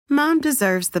Mom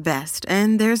deserves the best,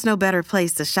 and there's no better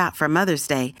place to shop for Mother's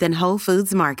Day than Whole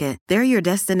Foods Market. They're your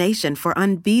destination for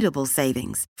unbeatable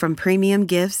savings, from premium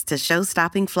gifts to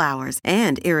show-stopping flowers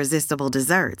and irresistible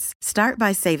desserts. Start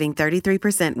by saving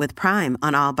 33% with Prime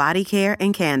on all body care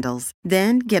and candles.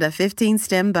 Then get a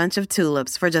 15-stem bunch of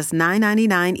tulips for just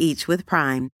 $9.99 each with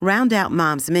Prime. Round out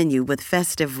Mom's menu with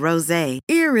festive rosé,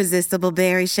 irresistible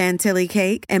berry chantilly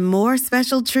cake, and more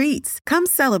special treats. Come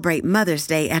celebrate Mother's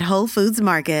Day at Whole Foods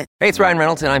Market. Hey, it's Ryan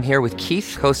Reynolds, and I'm here with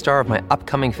Keith, co-star of my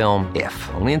upcoming film, If,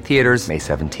 only in theaters May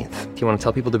 17th. Do you want to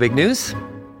tell people the big news?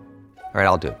 All right,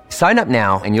 I'll do it. Sign up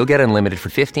now and you'll get unlimited for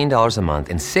 $15 a month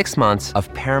and 6 months of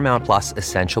Paramount Plus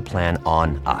Essential Plan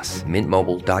on us.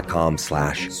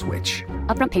 MintMobile.com/switch.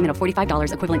 Upfront payment of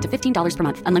 $45 equivalent to $15 per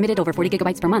month. Unlimited over 40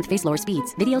 gigabytes per month. Face lower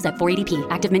speeds. Videos at 480p.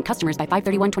 Active Mint customers by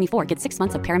 531.24 get 6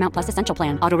 months of Paramount Plus Essential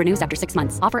Plan. Auto renews after 6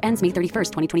 months. Offer ends May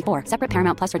 31st, 2024. Separate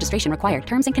Paramount Plus registration required.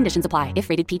 Terms and conditions apply if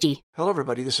rated PG. Hello,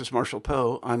 everybody. This is Marshall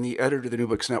Poe. I'm the editor of the New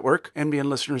Books Network. NBN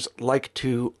listeners like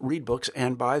to read books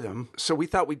and buy them. So we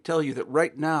thought we'd tell you that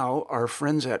right now, our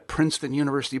friends at Princeton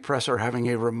University Press are having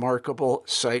a remarkable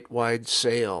site-wide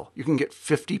sale. You can get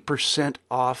 50%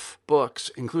 off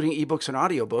books, including ebooks and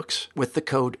audiobooks, with the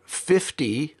code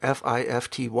 50,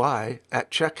 F-I-F-T-Y, at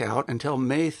checkout until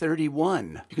May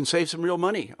 31. You can save some real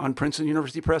money on Princeton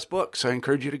University Press books. I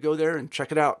encourage you to go there and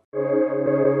check it out.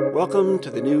 Welcome to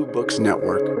the New Books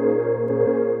Network.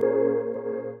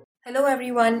 Hello,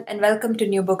 everyone, and welcome to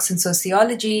New Books in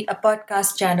Sociology, a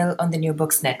podcast channel on the New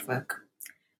Books Network.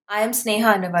 I am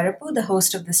Sneha Annavarapu, the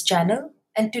host of this channel,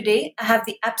 and today I have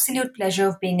the absolute pleasure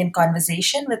of being in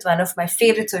conversation with one of my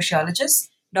favorite sociologists,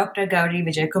 Dr. Gauri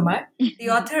Vijaykumar, the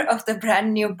author of the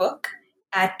brand new book,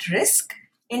 At Risk,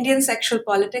 Indian Sexual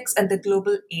Politics and the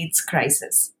Global AIDS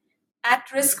Crisis.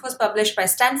 At Risk was published by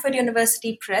Stanford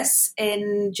University Press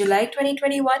in July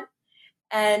 2021,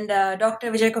 and Dr.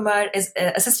 Vijaykumar is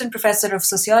Assistant Professor of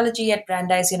Sociology at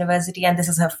Brandeis University, and this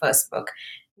is her first book.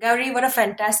 Gauri, what a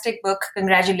fantastic book.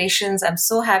 Congratulations. I'm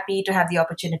so happy to have the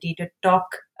opportunity to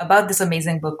talk about this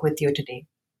amazing book with you today.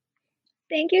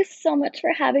 Thank you so much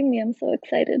for having me. I'm so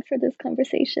excited for this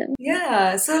conversation.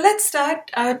 Yeah, so let's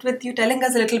start out with you telling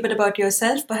us a little bit about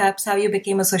yourself, perhaps how you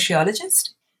became a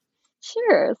sociologist.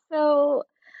 Sure. So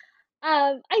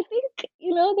I think,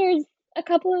 there's a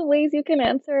couple of ways you can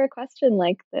answer a question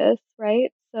like this,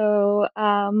 right? So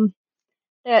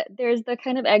there's the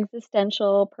kind of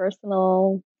existential,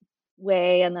 personal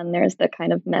way, and then there's the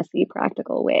kind of messy,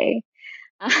 practical way.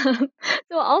 So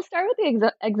I'll start with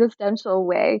the existential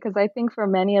way, because I think for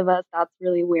many of us, that's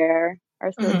really where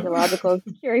our sociological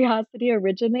curiosity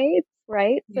originates,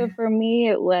 right? Yeah. So for me,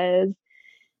 it was,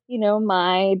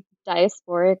 my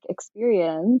diasporic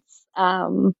experience.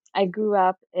 I grew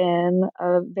up in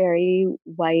a very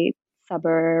white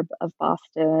suburb of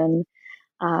Boston,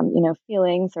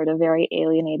 feeling sort of very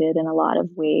alienated in a lot of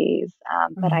ways.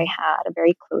 But I had a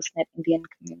very close-knit Indian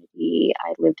community.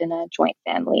 I lived in a joint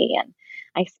family, and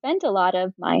I spent a lot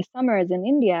of my summers in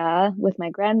India with my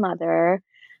grandmother.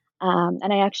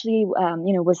 And I actually,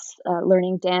 was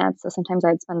learning dance. So sometimes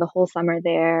I'd spend the whole summer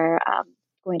there,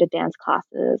 going to dance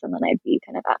classes, and then I'd be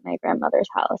kind of at my grandmother's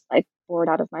house, like bored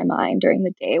out of my mind during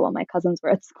the day while my cousins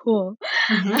were at school.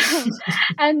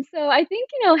 And so I think,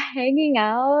 hanging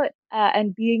out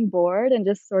and being bored and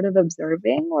just sort of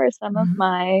observing were some of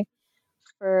my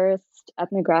first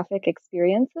ethnographic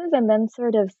experiences, and then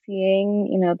sort of seeing,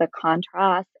 the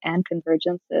contrasts and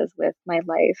convergences with my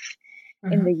life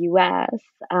in the US,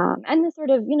 and the sort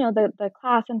of, the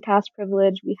class and caste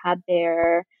privilege we had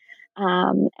there,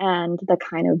 and the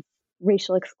kind of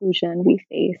racial exclusion we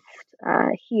faced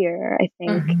here, I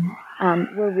think,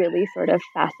 were really sort of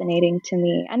fascinating to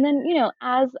me. And then,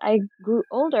 as I grew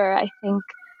older, I think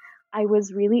I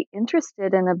was really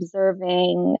interested in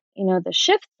observing, the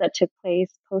shifts that took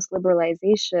place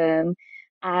post-liberalization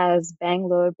as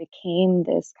Bangalore became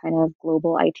this kind of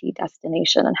global IT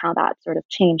destination, and how that sort of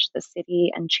changed the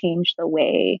city and changed the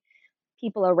way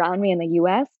people around me in the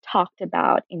US talked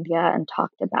about India and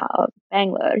talked about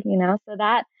Bangalore, so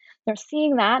that they're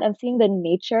seeing that and seeing the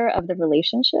nature of the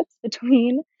relationships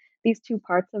between these two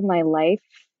parts of my life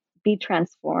be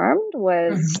transformed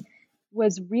was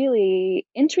really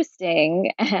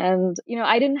interesting. And,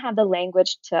 I didn't have the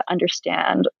language to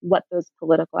understand what those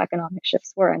political economic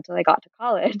shifts were until I got to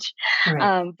college.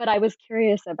 Right. But I was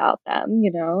curious about them,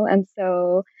 and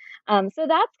so that's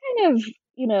kind of,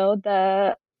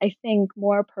 the, I think,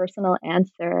 more personal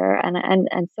answer.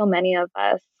 And so many of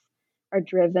us are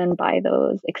driven by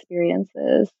those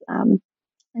experiences and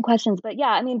questions. But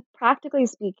yeah, I mean, practically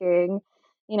speaking,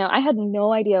 I had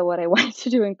no idea what I wanted to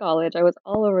do in college. I was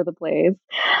all over the place.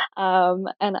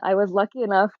 And I was lucky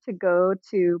enough to go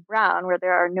to Brown where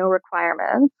there are no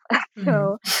requirements.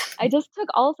 So I just took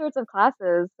all sorts of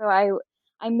classes. So I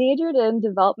majored in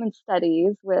development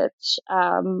studies, which,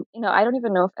 I don't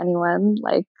even know if anyone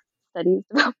like studies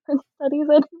development studies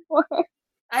anymore.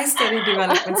 I study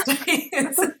development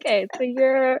studies. Okay, so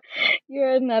you're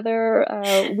another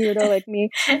weirdo like me.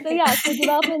 So yeah, so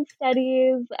development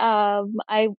studies.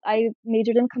 I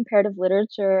majored in comparative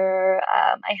literature.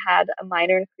 I had a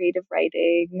minor in creative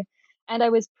writing, and I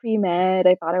was pre-med.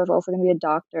 I thought I was also going to be a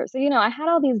doctor. So I had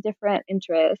all these different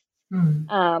interests.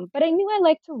 But I knew I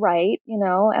liked to write,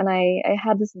 and I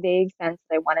had this vague sense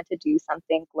that I wanted to do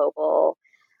something global.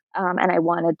 And I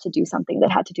wanted to do something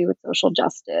that had to do with social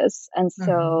justice. And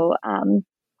so,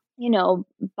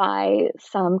 by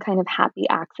some kind of happy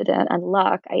accident and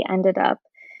luck, I ended up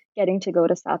getting to go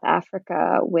to South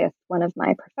Africa with one of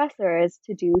my professors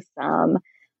to do some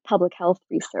public health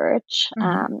research.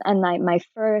 And my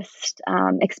first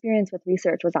experience with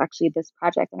research was actually this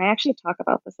project. And I actually talk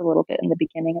about this a little bit in the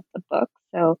beginning of the book.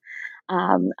 So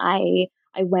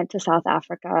I went to South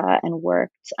Africa and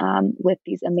worked with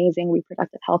these amazing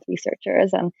reproductive health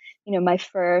researchers. And, my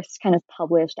first kind of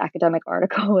published academic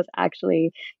article was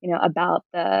actually, about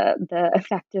the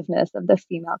effectiveness of the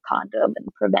female condom in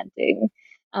preventing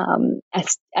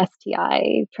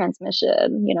STI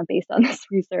transmission, based on this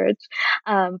research.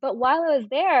 But while I was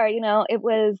there, it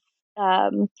was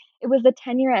the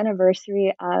 10-year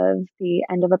anniversary of the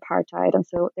end of apartheid. And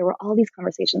so there were all these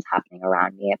conversations happening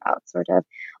around me about sort of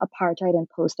apartheid and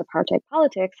post-apartheid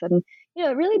politics. And,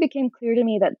 it really became clear to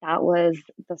me that that was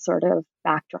the sort of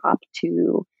backdrop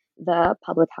to the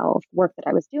public health work that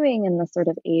I was doing in the sort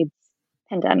of AIDS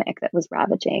pandemic that was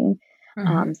ravaging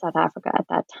South Africa at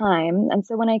that time. And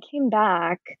so when I came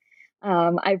back,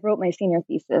 I wrote my senior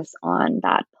thesis on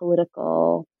that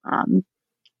political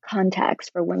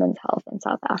context for women's health in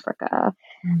South Africa.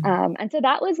 And so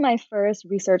that was my first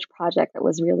research project that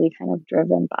was really kind of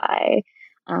driven by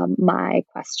my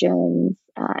questions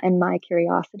and my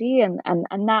curiosity. And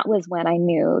that was when I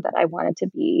knew that I wanted to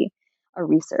be a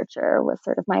researcher, was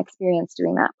sort of my experience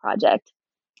doing that project.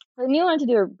 I knew I wanted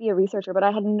to be a researcher, but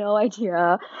I had no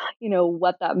idea,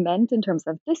 what that meant in terms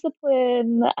of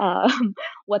discipline,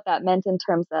 what that meant in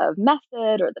terms of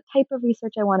method or the type of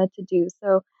research I wanted to do.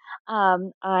 So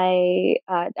I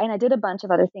did a bunch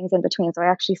of other things in between. So I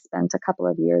actually spent a couple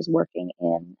of years working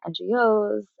in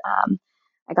NGOs.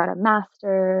 I got a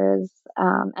master's,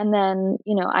 and then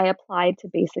I applied to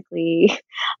basically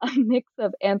a mix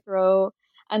of anthro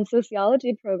and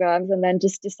sociology programs, and then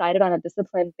just decided on a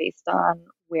discipline based on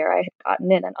where I had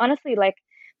gotten in. And honestly, like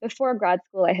before grad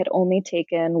school, I had only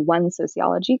taken one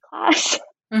sociology class.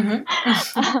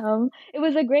 It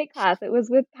was a great class. It was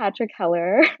with Patrick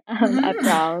Heller at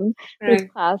Brown, his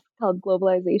class called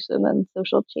Globalization and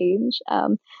Social Change.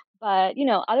 But,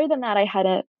 other than that, I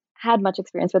hadn't had much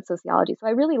experience with sociology. So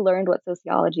I really learned what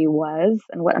sociology was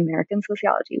and what American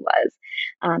sociology was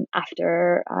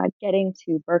after getting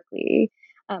to Berkeley.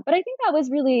 But I think that was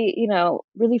really,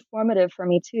 really formative for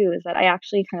me too, is that I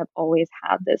actually kind of always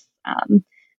had this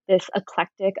this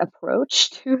eclectic approach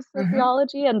to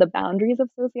sociology and the boundaries of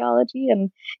sociology.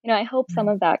 And, I hope some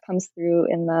of that comes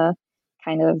through in the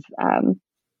kind of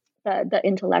the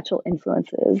intellectual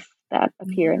influences that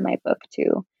appear in my book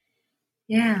too.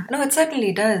 Yeah, no, it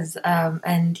certainly does.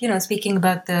 And, speaking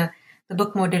about the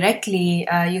book more directly,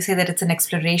 you say that it's an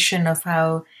exploration of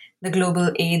how the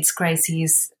global AIDS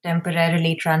crises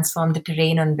temporarily transformed the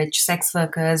terrain on which sex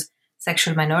workers,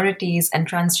 sexual minorities, and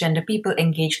transgender people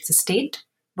engaged the state,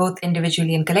 both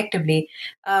individually and collectively.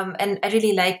 And I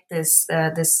really like this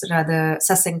rather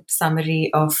succinct summary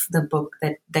of the book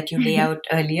that you lay out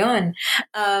early on.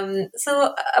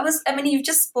 You've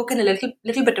just spoken a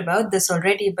little bit about this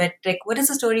already, but like, what is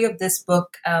the story of this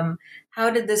book? How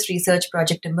did this research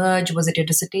project emerge? Was it your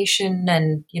dissertation?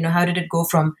 And, how did it go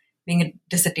from being a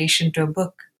dissertation to a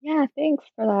book? Yeah, thanks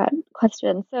for that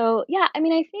question. So, yeah, I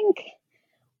think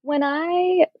when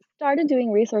I started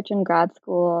doing research in grad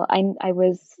school, I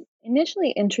was initially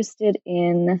interested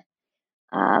in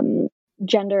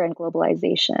gender and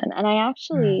globalization. And I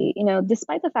actually,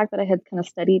 despite the fact that I had kind of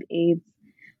studied AIDS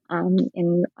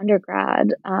in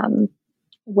undergrad,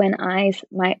 when I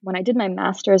did my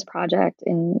master's project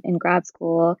in grad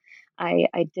school, I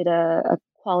did a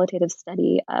qualitative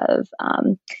study of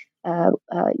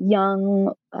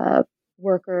young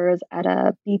workers at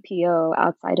a BPO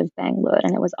outside of Bangalore.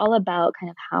 And it was all about kind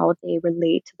of how they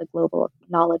relate to the global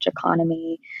knowledge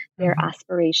economy, their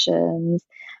aspirations.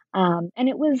 And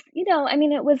it was,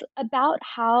 it was about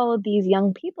how these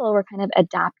young people were kind of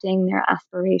adapting their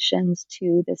aspirations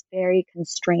to this very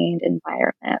constrained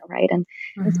environment, right? And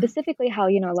specifically how,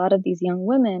 a lot of these young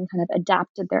women kind of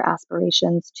adapted their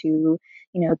aspirations to,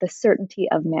 the certainty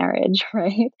of marriage,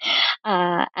 right?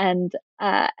 And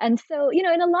so,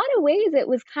 in a lot of ways, it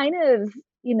was kind of,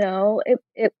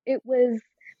 it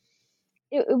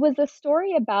was a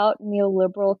story about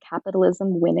neoliberal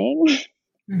capitalism winning.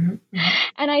 And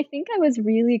I think I was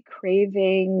really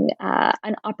craving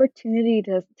an opportunity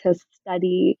to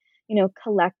study,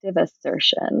 collective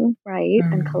assertion, right,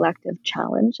 and collective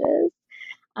challenges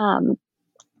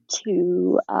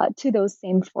to those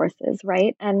same forces,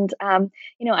 right. And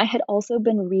I had also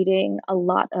been reading a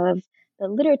lot of the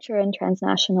literature in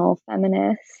transnational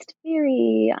feminist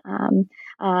theory, and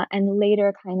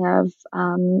later kind of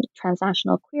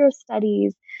transnational queer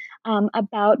studies,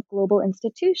 about global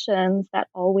institutions that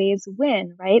always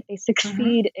win, right? They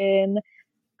succeed in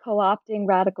co-opting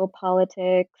radical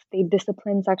politics, they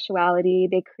discipline sexuality,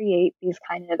 they create these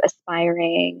kind of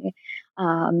aspiring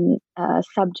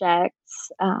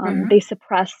subjects, they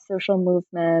suppress social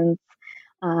movements,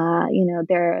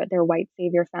 they're white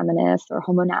savior feminists or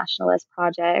homo nationalist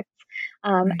projects.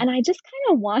 And I just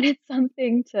kind of wanted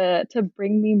something to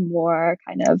bring me more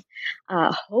kind of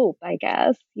hope, I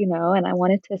guess, and I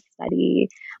wanted to study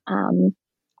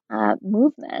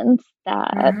movements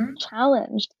that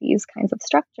challenged these kinds of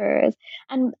structures.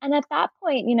 And at that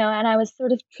point, and I was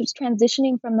sort of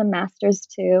transitioning from the master's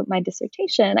to my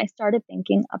dissertation, I started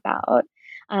thinking about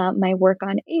my work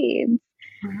on AIDS.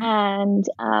 And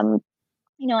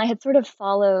I had sort of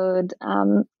followed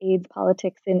AIDS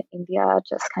politics in India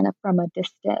just kind of from a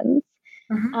distance.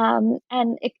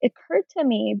 And it occurred to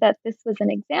me that this was an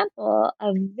example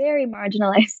of very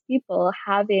marginalized people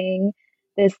having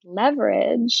this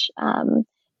leverage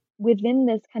within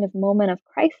this kind of moment of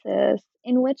crisis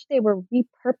in which they were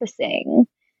repurposing,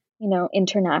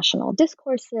 international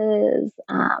discourses,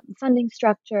 funding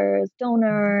structures,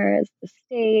 donors, the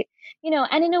state,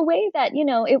 and in a way that,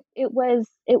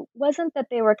 it wasn't that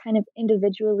they were kind of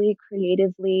individually,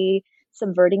 creatively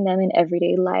subverting them in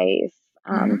everyday life,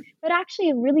 but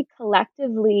actually really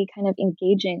collectively kind of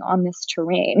engaging on this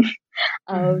terrain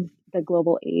of the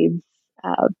global AIDS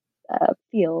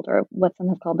field, or what some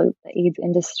have called the AIDS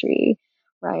industry,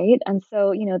 right? And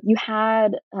so, you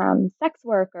had sex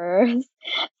workers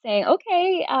saying,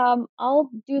 okay, I'll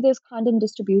do this condom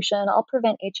distribution, I'll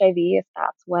prevent HIV if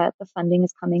that's what the funding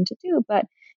is coming to do. But,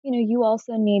 you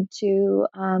also need to,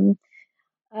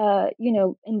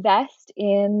 invest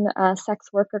in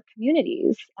sex worker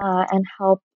communities and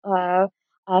help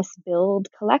us build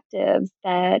collectives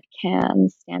that can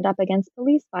stand up against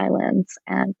police violence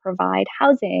and provide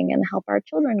housing and help our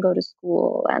children go to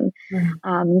school and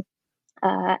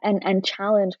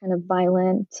challenge kind of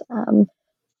violent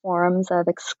forms of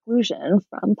exclusion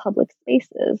from public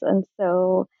spaces. And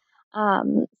so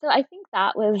I think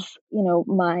that was,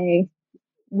 my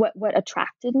what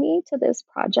attracted me to this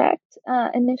project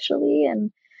initially,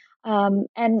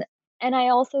 and I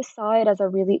also saw it as a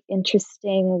really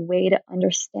interesting way to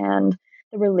understand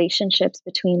the relationships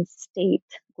between state,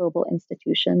 global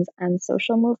institutions, and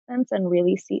social movements, and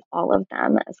really see all of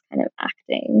them as kind of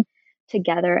acting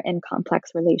together in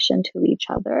complex relation to each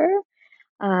other.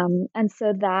 And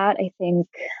so that, I think,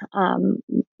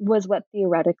 was what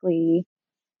theoretically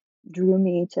drew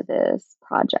me to this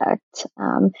project.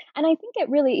 And I think it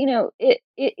really,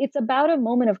 it's about a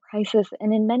moment of crisis,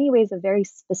 and in many ways a very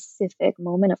specific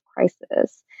moment of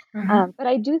crisis. But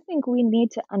I do think we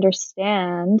need to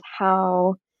understand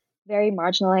how very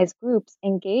marginalized groups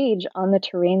engage on the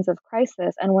terrains of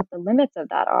crisis and what the limits of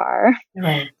that are,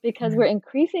 Right. because we're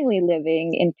increasingly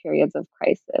living in periods of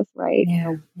crisis, right?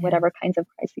 Whatever kinds of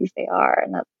crises they are,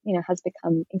 and that has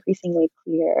become increasingly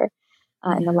clear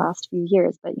in the last few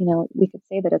years. But we could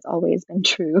say that it's always been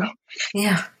true.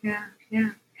 Yeah.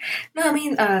 No, I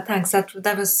mean, thanks.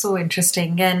 That was so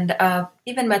interesting. And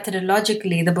even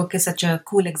methodologically, the book is such a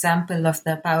cool example of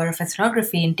the power of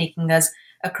ethnography in taking us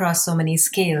across so many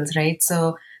scales, right?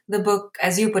 So the book,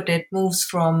 as you put it, moves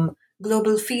from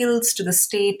global fields to the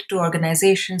state, to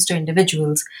organizations, to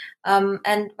individuals. And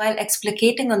while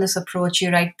explicating on this approach, you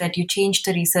write that you changed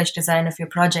the research design of your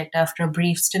project after a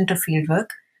brief stint of fieldwork,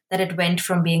 that it went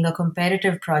from being a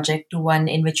comparative project to one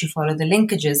in which you follow the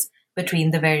linkages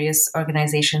between the various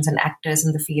organizations and actors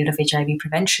in the field of HIV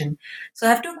prevention. So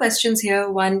I have two questions here.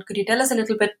 One, could you tell us a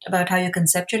little bit about how you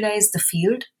conceptualize the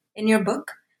field in your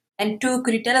book? And two,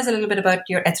 could you tell us a little bit about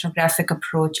your ethnographic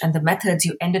approach and the methods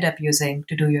you ended up using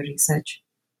to do your research?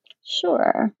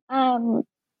 Sure.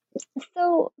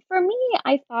 So for me,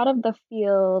 I thought of the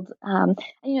field, and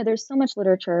there's so much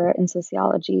literature in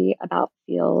sociology about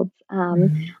fields.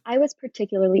 Mm-hmm. I was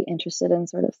particularly interested in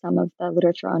sort of some of the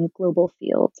literature on global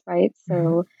fields, right?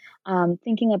 Mm-hmm. So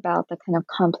thinking about the kind of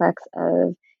complex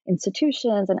of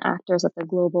institutions and actors at the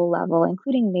global level,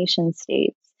 including nation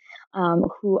states,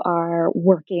 who are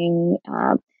working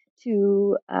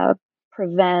to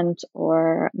prevent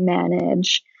or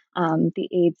manage the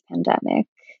AIDS pandemic,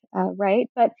 right?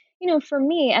 But for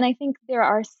me, and I think there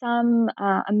are some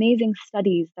amazing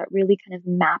studies that really kind of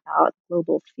map out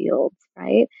global fields,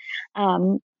 right?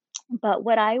 Um, but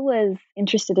what I was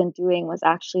interested in doing was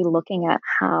actually looking at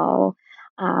how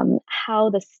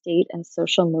the state and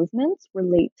social movements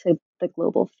relate to the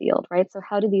global field, right? So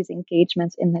how do these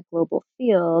engagements in the global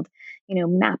field,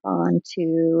 map on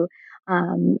to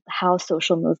how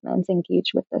social movements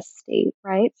engage with the state,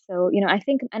 right? So, I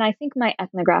think my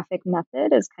ethnographic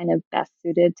method is kind of best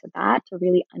suited to that, to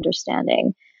really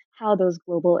understanding how those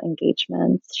global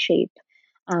engagements shape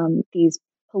these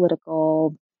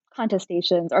political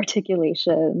contestations,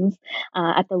 articulations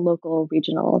at the local,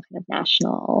 regional, kind of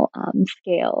national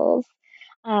scales.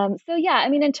 So yeah, I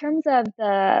mean, in terms of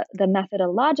the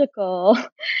methodological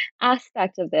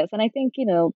aspect of this, and I think in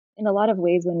a lot of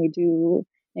ways when we do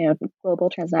global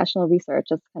transnational research,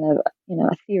 it's kind of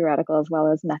a theoretical as well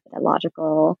as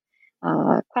methodological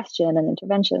question and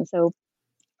intervention. So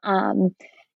um,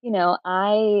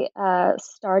 I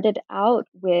started out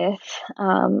with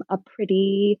a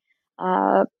pretty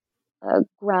uh,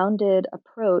 grounded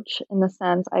approach in the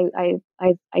sense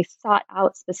I sought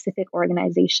out specific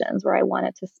organizations where I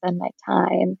wanted to spend my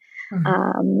time.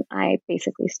 Mm-hmm. I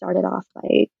basically started off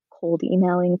by cold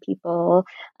emailing people.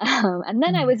 And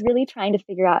then I was really trying to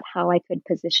figure out how I could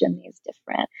position these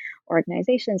different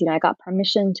organizations. I got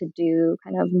permission to do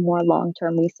kind of more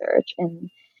long-term research in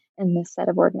this set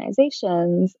of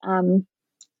organizations. And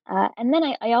then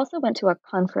I also went to a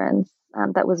conference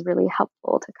that was really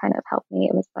helpful to kind of help me.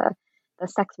 It was the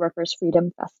Sex Workers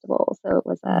Freedom Festival. So it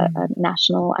was a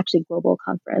national, actually global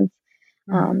conference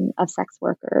Mm-hmm. of sex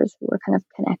workers who were kind of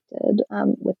connected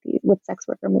with sex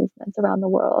worker movements around the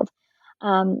world.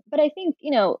 But I think,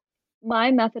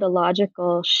 my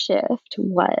methodological shift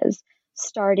was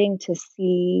starting to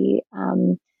see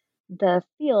the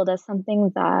field as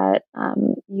something that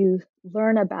you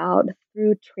learn about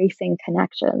through tracing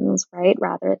connections, right?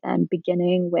 Rather than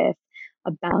beginning with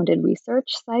a bounded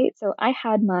research site. So I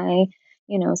had my,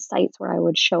 sites where I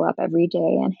would show up every day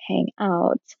and hang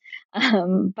out.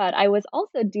 But I was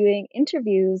also doing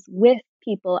interviews with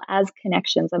people as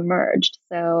connections emerged.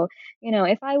 So,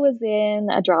 if I was in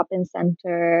a drop in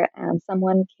center and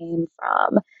someone came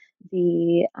from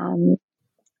the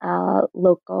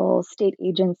local state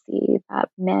agency that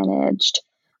managed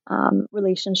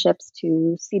relationships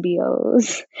to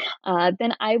CBOs,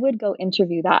 then I would go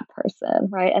interview that person,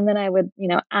 right? And then I would,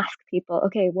 ask people,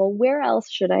 okay, well, where else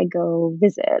should I go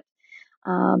visit?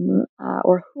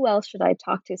 Or who else should I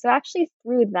talk to? So actually,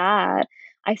 through that,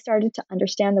 I started to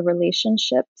understand the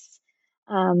relationships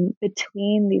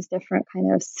between these different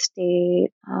kind of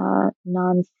state,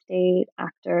 non-state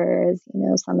actors.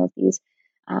 Some of these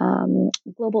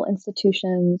global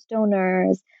institutions,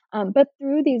 donors, but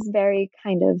through these very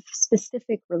kind of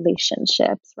specific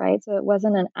relationships, right? So it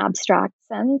wasn't an abstract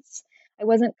sense. I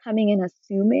wasn't coming in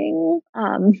assuming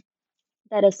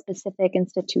that a specific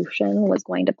institution was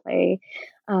going to play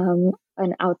an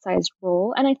outsized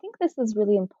role. And I think this is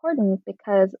really important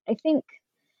because I think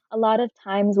a lot of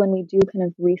times when we do kind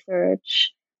of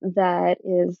research that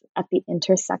is at the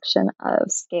intersection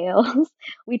of scales,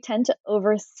 we tend to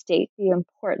overstate the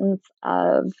importance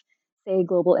of, say,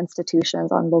 global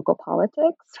institutions on local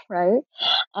politics, right?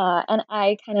 And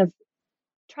I kind of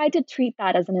try to treat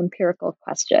that as an empirical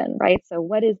question, right? So,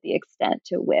 what is the extent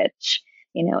to which,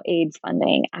 AIDS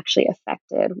funding actually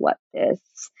affected what this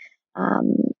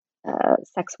um,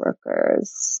 sex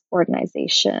workers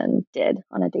organization did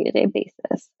on a day-to-day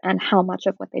basis, and how much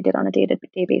of what they did on a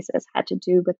day-to-day basis had to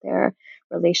do with their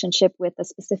relationship with a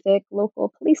specific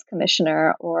local police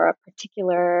commissioner or a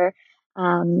particular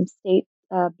state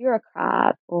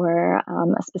bureaucrat or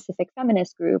a specific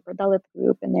feminist group or Dalit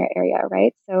group in their area,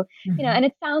 right? So, Mm-hmm. and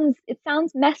it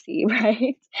sounds messy,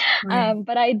 right? Right.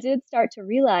 But I did start to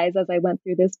realize as I went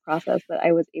through this process that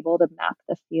I was able to map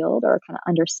the field or kind of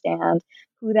understand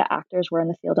who the actors were in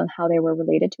the field and how they were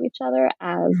related to each other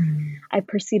as Mm-hmm. I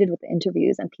proceeded with the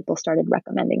interviews and people started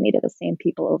recommending me to the same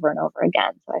people over and over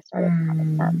again. So I started to have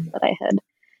a sense that I had,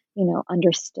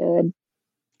 understood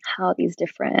how these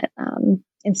different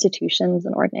institutions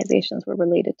and organizations were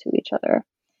related to each other.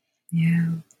 Yeah.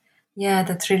 Yeah,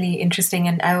 that's really interesting,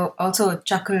 and I also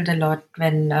chuckled a lot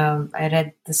when I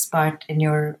read this part in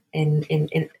your in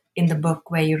the book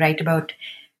where you write about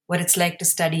what it's like to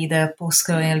study the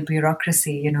post-colonial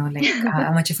bureaucracy. Like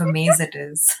how much of a maze it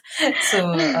is.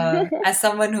 So, as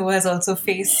someone who has also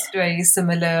faced very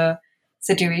similar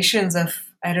situations of,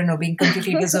 I don't know, being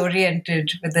completely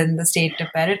disoriented within the state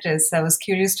apparatus, I was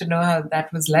curious to know how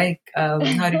that was like.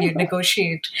 How did you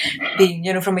negotiate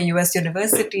being, from a U.S.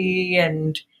 university,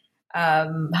 and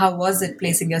how was it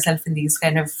placing yourself in these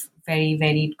kind of very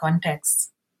varied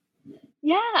contexts?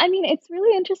 Yeah, I mean, it's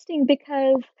really interesting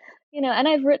because, and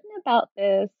I've written about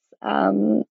this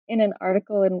in an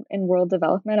article in World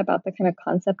Development about the kind of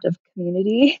concept of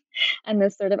community and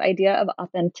this sort of idea of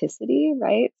authenticity,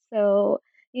 right? So,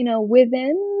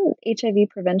 within HIV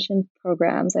prevention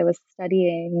programs, I was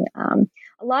studying,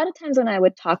 a lot of times when I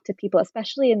would talk to people,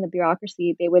 especially in the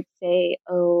bureaucracy, they would say,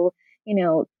 oh,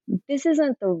 this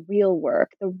isn't the real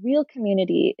work. The real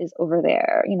community is over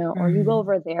there, or you go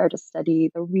over there to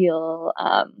study the real,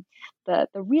 the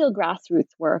real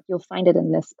grassroots work. You'll find it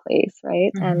in this place,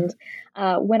 right? Mm-hmm.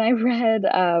 And when I read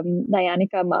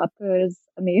Nayanika Mathur's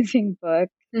amazing book,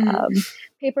 Mm-hmm.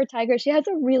 Paper Tiger, she has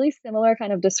a really similar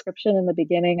kind of description in the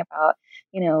beginning about,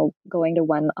 going to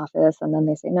one office and then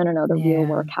they say, no, no, no, the real Yeah.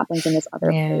 work happens in this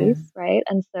other Yeah. place, right?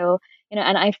 And so,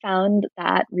 and I found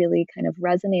that really kind of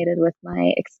resonated with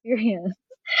my experience.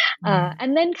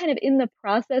 And then kind of in the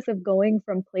process of going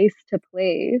from place to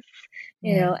place,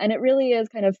 Yeah. and it really is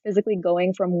kind of physically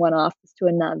going from one office to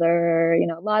another.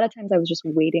 A lot of times I was just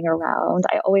waiting around.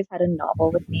 I always had a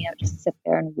novel with me. I would just sit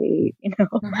there and wait.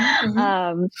 Mm-hmm.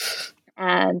 Um,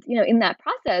 and, in that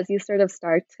process, you sort of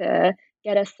start to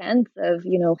get a sense of,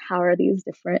 how are these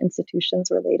different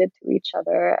institutions related to each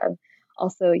other, and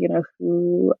also,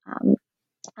 who,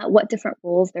 what different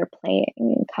roles they're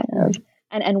playing, kind of,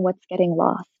 and what's getting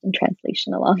lost in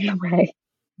translation along the way.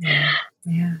 Yeah.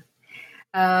 Yeah.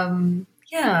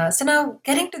 Yeah. So now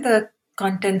getting to the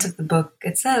contents of the book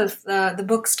itself, the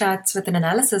book starts with an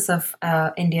analysis of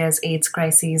India's AIDS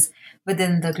crises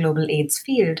within the global AIDS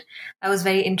field. I was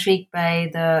very intrigued by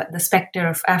the specter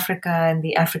of Africa and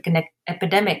the African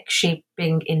epidemic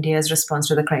shaping India's response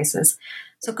to the crisis.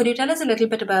 So could you tell us a little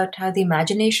bit about how the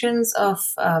imaginations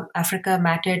of Africa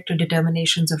mattered to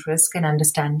determinations of risk and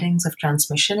understandings of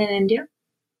transmission in India?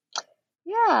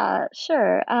 Yeah,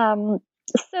 sure.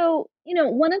 So,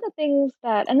 one of the things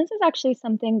that, and this is actually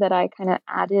something that I kind of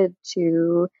added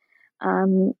to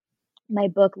um, my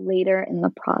book later in the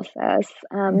process.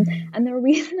 And the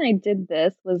reason I did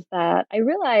this was that I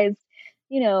realized,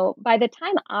 by the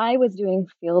time I was doing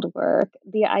field work,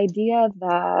 the idea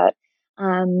that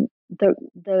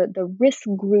the risk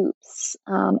groups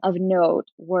of note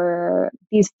were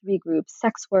these three groups: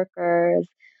 sex workers,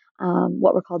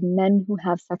 what were called men who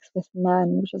have sex with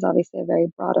men, which is obviously a very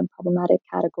broad and problematic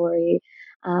category,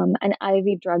 and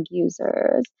IV drug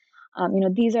users.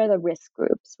 These are the risk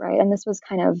groups, right? And this was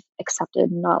kind of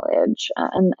accepted knowledge,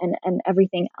 and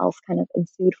everything else kind of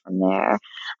ensued from there.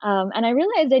 And I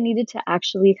realized I needed to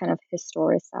actually kind of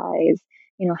historicize,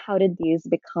 how did these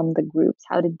become the groups?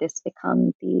 How did this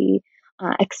become the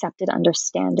accepted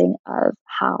understanding of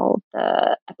how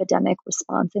the epidemic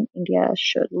response in India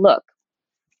should look?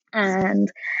 And,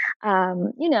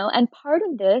 and part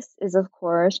of this is, of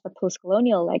course, the post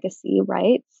colonial legacy,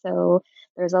 right? So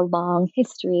there's a long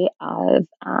history of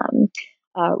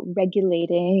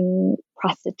regulating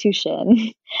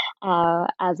prostitution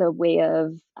as a way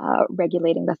of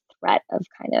regulating the threat of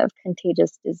kind of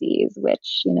contagious disease,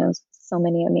 which, so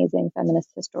many amazing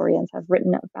feminist historians have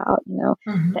written about,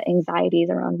 Mm-hmm. the anxieties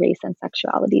around race and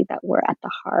sexuality that were at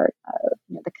the heart of,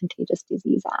 the Contagious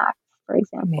Disease Act, for Yeah.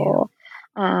 example,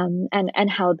 and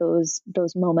how those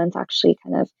moments actually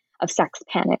kind of sex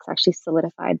panics actually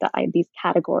solidified these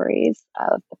categories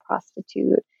of the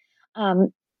prostitute.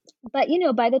 Um, but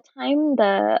by the time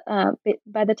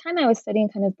by the time I was studying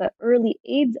kind of the early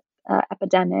AIDS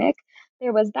epidemic,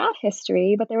 there was that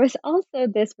history, but there was also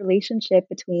this relationship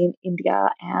between India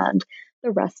and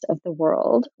the rest of the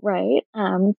world, right?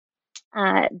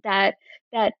 That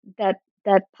that that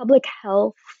that public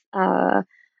health uh,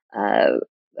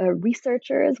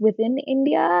 researchers within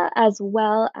India, as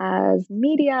well as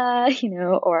media,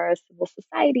 or civil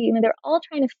society, they're all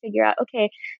trying to figure out, okay,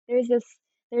 there's this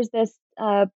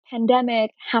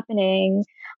pandemic happening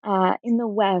in the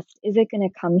West. Is it going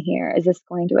to come here? Is this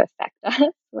going to affect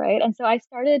us? Right. And so I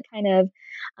started kind of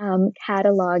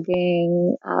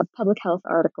cataloging public health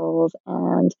articles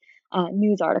and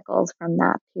news articles from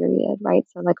that period, right?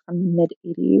 So, like from the mid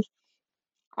 80s.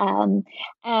 Um,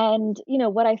 and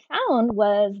what I found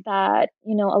was that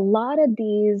a lot of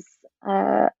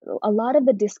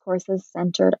the discourses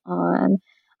centered on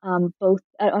both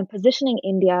on positioning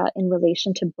India in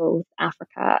relation to both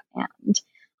Africa and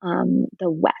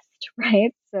the West,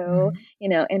 right? So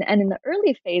and in the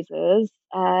early phases,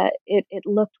 it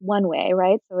looked one way,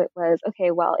 right? So it was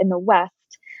okay. Well, in the West,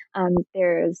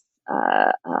 there's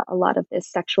a lot of this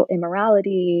sexual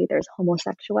immorality. There's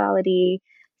homosexuality.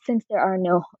 Since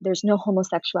there's no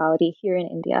homosexuality here in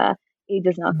India, AIDS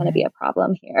is not going to be a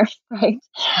problem here, right?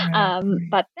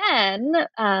 But then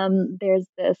there's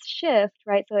this shift,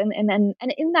 right? So and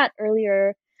in that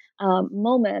earlier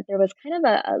moment, there was kind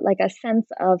of a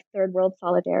sense of third world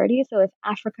solidarity. So if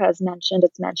Africa is mentioned,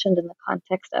 it's mentioned in the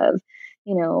context of,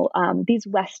 these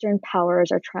Western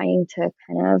powers are trying to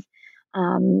kind of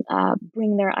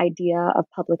bring their idea of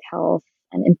public health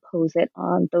and impose it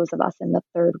on those of us in the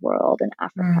third world in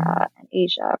Africa and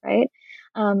Asia, right?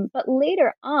 But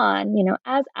later on,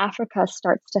 as Africa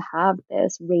starts to have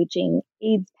this raging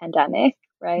AIDS pandemic,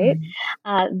 right?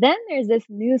 Then there's this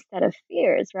new set of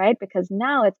fears, right? Because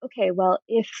now it's okay. Well,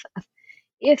 if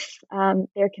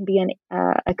there can be an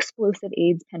explosive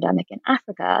AIDS pandemic in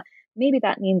Africa, maybe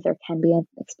that means there can be an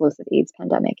explosive AIDS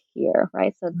pandemic here,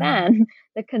 right? So then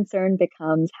the concern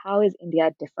becomes, how is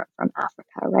India different from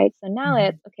Africa, right? So now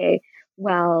it's okay.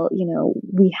 Well,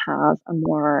 we have a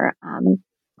more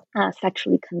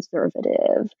sexually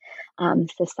conservative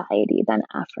society than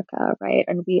Africa, right?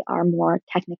 And we are more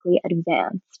technically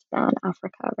advanced than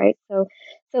Africa, right? So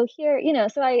here,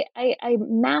 so I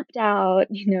mapped out,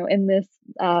 in this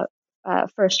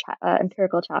first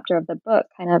empirical chapter of the book,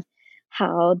 kind of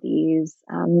how these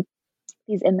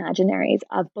imaginaries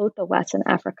of both the West and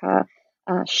Africa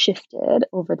shifted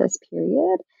over this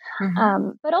period.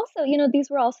 But also, these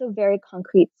were also very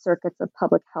concrete circuits of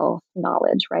public health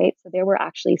knowledge, right? So there were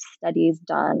actually studies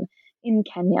done in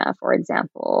Kenya, for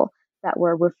example, that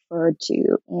were referred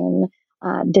to in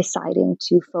deciding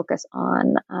to focus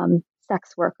on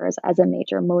sex workers as a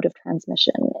major mode of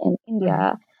transmission in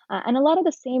India. And a lot of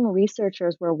the same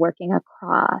researchers were working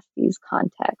across these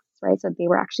contexts, right? So they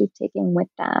were actually taking with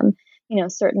them,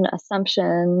 certain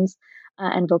assumptions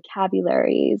and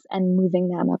vocabularies and moving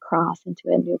them across into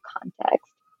a new context.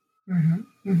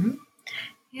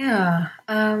 Yeah.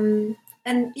 And,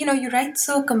 you write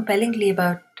so compellingly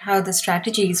about how the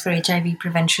strategies for HIV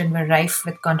prevention were rife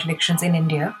with contradictions in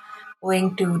India,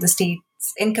 owing to the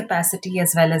state's incapacity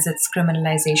as well as its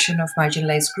criminalization of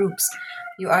marginalized groups.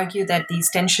 You argue that these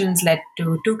tensions led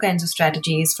to two kinds of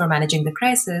strategies for managing the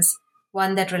crisis: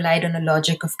 one that relied on a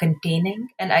logic of containing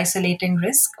and isolating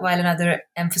risk, while another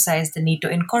emphasized the need to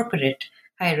incorporate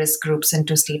high risk groups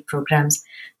into state programs.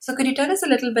 So, could you tell us a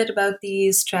little bit about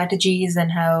these strategies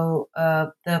and how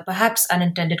the perhaps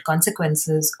unintended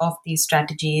consequences of these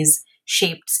strategies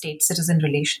shaped state citizen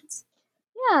relations?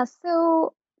 Yeah.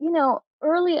 So,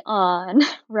 early on,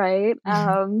 right,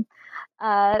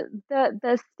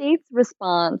 the state's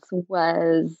response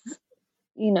was,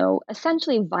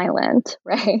 essentially violent,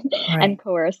 right, and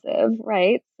coercive,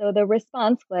 right? So the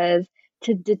response was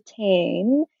to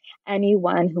detain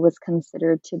anyone who was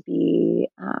considered to be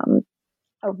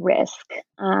a risk.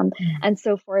 And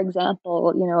so, for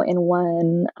example, in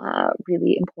one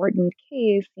really important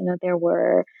case, there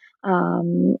were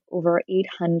over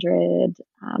 800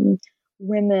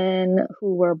 women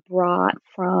who were brought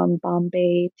from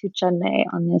Bombay to Chennai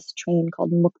on this train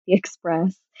called Mukti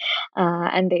Express.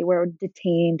 And they were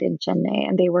detained in Chennai,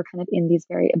 and they were kind of in these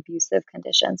very abusive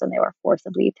conditions, and they were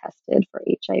forcibly tested for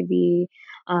HIV.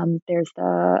 There's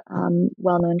the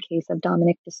well-known case of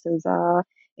Dominic D'Souza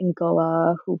in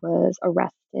Goa, who was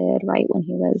arrested right when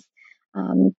he was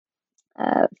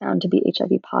found to be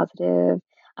HIV positive.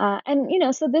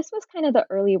 And so this was kind of the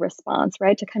early response,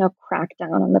 right, to kind of crack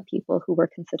down on the people who were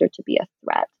considered to be a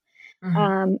threat.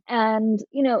 And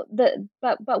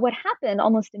but what happened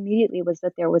almost immediately was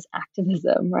that there was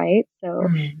activism, right? So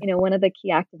one of the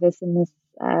key activists in this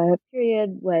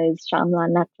period was Shamla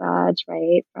Natraj,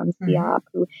 right, from SIAP,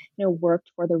 who worked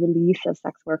for the release of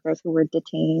sex workers who were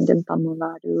detained in Tamil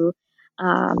Nadu.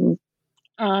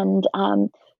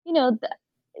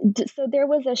 So there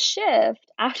was a shift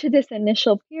after this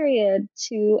initial period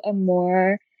to a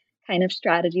more kind of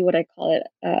strategy, what I call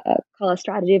a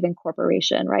strategy of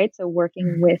incorporation, right? So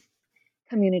working with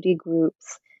community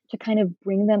groups to kind of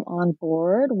bring them on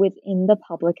board within the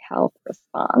public health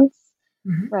response,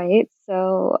 right?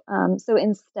 So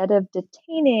instead of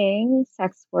detaining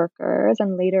sex workers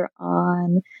and later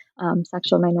on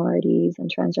sexual minorities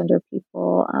and transgender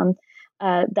people,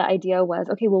 the idea was,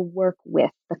 okay, we'll work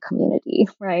with the community,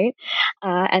 right?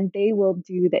 And they will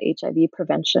do the HIV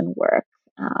prevention work.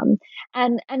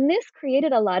 And this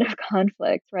created a lot of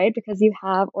conflict, right? Because you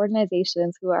have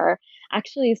organizations who are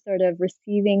actually sort of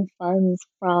receiving funds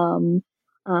from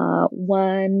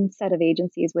one set of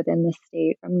agencies within the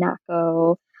state, from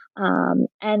NACO,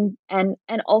 and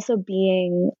also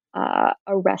being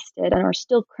arrested and are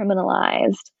still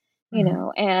criminalized,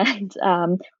 and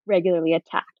regularly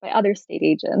attacked by other state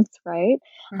agents, right?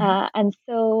 And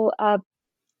so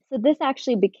this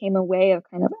actually became a way of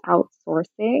kind of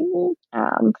outsourcing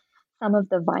some of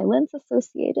the violence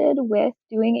associated with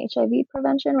doing HIV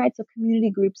prevention, right? So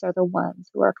community groups are the ones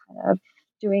who are kind of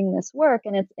doing this work,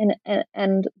 and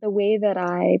and the way that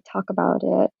I talk about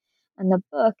it in the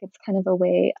book, it's kind of a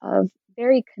way of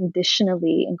very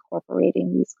conditionally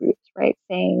incorporating these groups, right?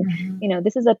 Saying,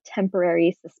 this is a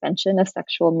temporary suspension of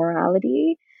sexual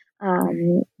morality.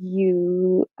 For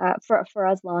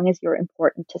as long as you're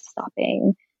important to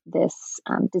stopping this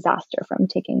disaster from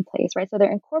taking place, right? So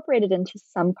they're incorporated into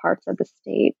some parts of the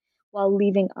state while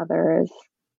leaving others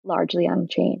largely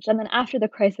unchanged. And then after the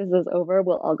crisis is over,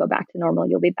 we'll all go back to normal.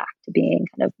 You'll be back to being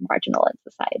kind of marginal in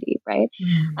society, right?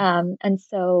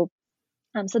 So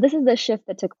this is the shift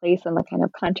that took place and the kind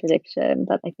of contradiction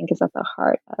that I think is at the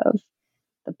heart of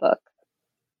the book.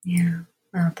 Yeah,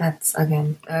 that's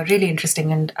again really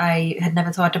interesting, and I had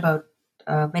never thought about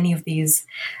many of these,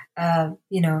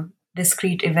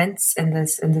 discrete events in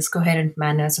this coherent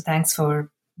manner. So thanks for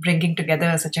bringing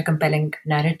together such a compelling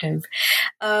narrative.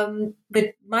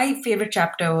 But my favorite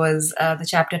chapter was the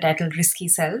chapter titled "Risky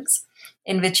Selves,"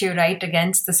 in which you write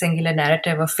against the singular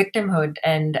narrative of victimhood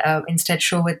and instead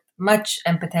show with much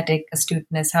empathetic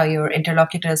astuteness how your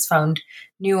interlocutors found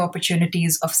new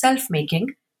opportunities of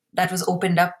self-making that was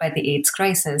opened up by the AIDS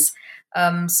crisis.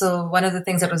 So one of the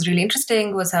things that was really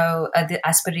interesting was how the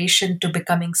aspiration to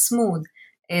becoming smooth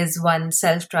is one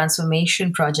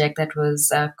self-transformation project that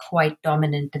was quite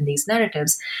dominant in these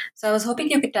narratives. So I was hoping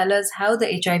you could tell us how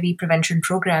the HIV prevention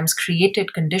programs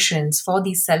created conditions for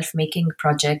these self-making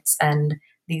projects and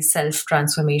these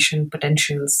self-transformation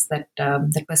potentials that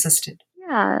persisted.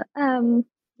 Yeah.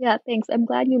 Thanks. I'm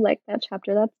glad you liked that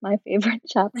chapter. That's my favorite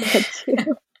chapter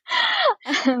too.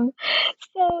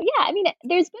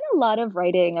 There's been a lot of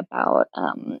writing about,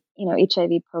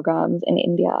 HIV programs in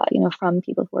India, from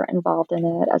people who are involved in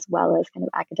it, as well as kind of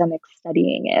academics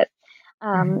studying it.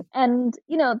 And,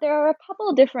 there are a couple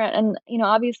of different, and,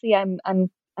 obviously I'm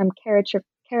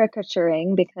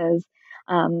caricaturing because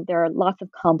there are lots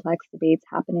of complex debates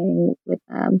happening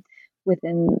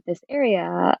within this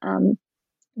area.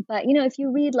 But, if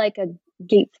you read like a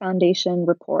Gates Foundation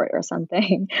report or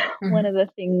something, one of the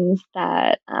things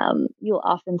that you'll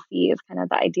often see is kind of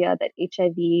the idea that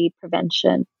HIV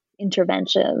prevention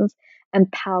interventions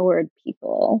empowered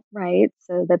people, right?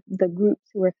 So that the groups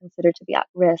who were considered to be at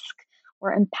risk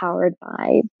were empowered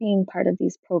by being part of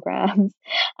these programs.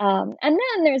 And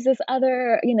then there's this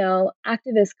other,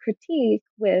 activist critique,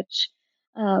 which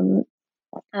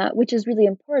is really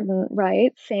important,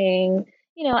 right? Saying,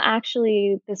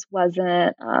 actually, this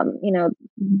wasn't,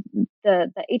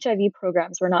 the HIV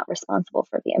programs were not responsible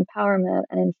for the empowerment.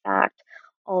 And in fact,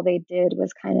 all they did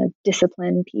was kind of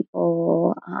discipline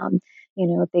people.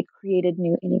 They created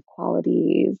new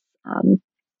inequalities.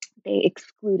 They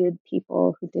excluded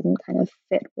people who didn't kind of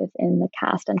fit within the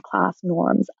caste and class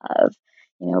norms of,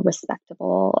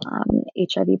 respectable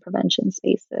HIV prevention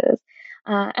spaces.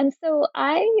 And so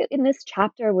I, in this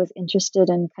chapter, was interested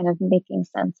in kind of making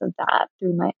sense of that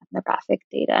through my ethnographic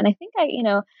data. And I think I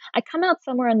come out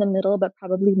somewhere in the middle, but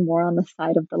probably more on the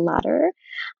side of the latter,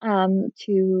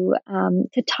 to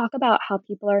talk about how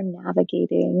people are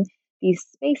navigating these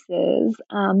spaces.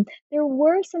 There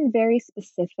were some very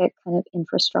specific kind of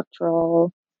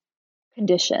infrastructural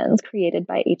conditions created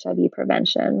by HIV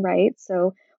prevention, right?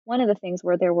 So one of the things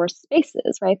where there were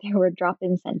spaces, right? There were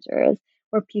drop-in centers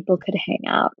where people could hang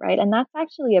out, right? And that's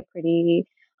actually a pretty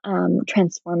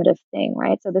transformative thing,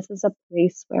 right? So this is a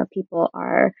place where people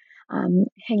are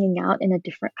hanging out in a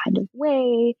different kind of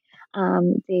way.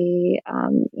 So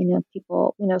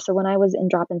when I was in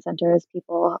drop-in centers,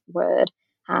 people would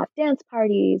have dance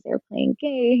parties, they were playing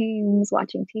games,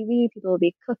 watching TV, people would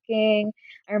be cooking.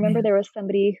 I remember there was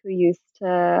somebody who used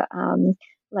to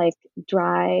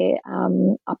dry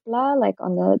apla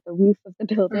on the roof of the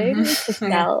building to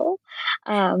sell.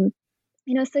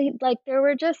 There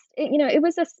were just, it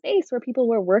was a space where people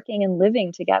were working and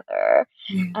living together.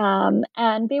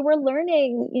 And they were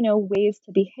learning, ways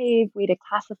to behave, way to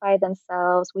classify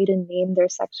themselves, way to name their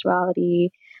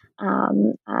sexuality.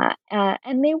 And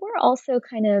they were also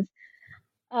kind of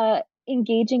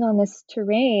engaging on this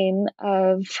terrain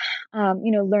of,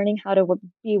 learning how to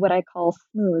be what I call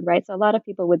smooth, right? So a lot of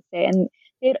people would say, and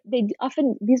they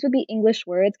often, these would be English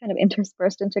words kind of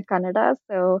interspersed into Kannada.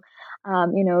 So,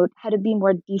 how to be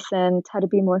more decent, how to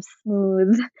be more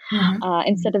smooth,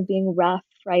 instead of being rough,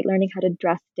 right? Learning how to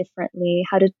dress differently,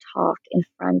 how to talk in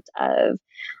front of,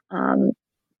 um,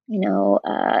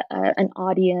 an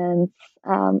audience,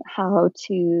 how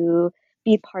to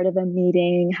be part of a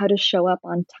meeting, how to show up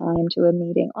on time to a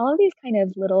meeting, all of these kind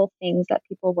of little things that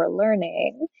people were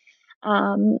learning,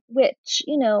 which,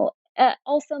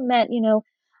 also meant,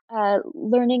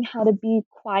 learning how to be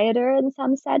quieter in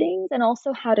some settings and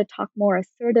also how to talk more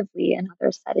assertively in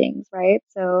other settings, right?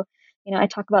 So, I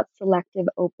talk about selective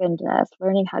openness,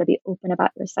 learning how to be open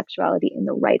about your sexuality in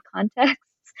the right context,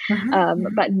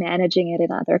 but managing it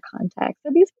in other contexts.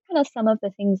 So these are kind of some of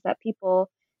the things that people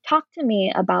talk to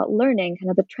me about learning, kind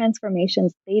of the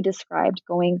transformations they described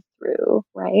going through,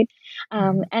 right?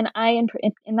 And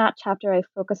in that chapter, I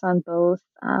focus on both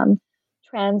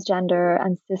transgender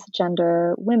and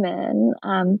cisgender women.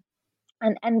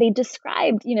 And they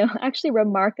described, actually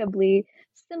remarkably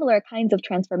similar kinds of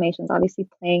transformations, obviously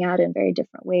playing out in very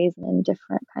different ways and in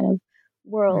different kind of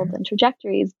worlds and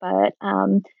trajectories. But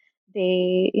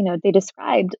they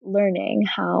described learning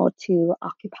how to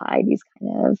occupy these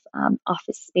kind of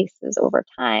office spaces over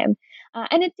time,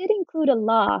 and it did include a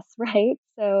loss, right?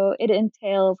 So it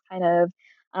entails kind of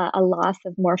a loss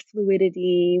of more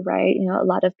fluidity, right? A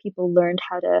lot of people learned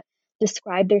how to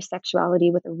describe their sexuality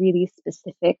with a really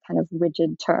specific kind of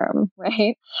rigid term,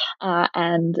 right?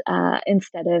 And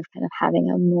instead of kind of having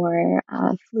a more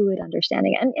fluid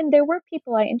understanding. And there were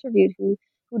people I interviewed who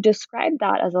described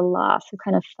that as a loss, who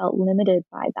kind of felt limited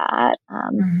by that,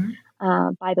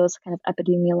 by those kind of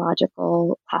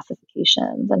epidemiological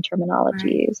classifications and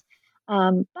terminologies.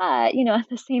 But, at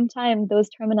the same time, those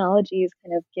terminologies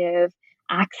kind of give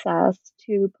access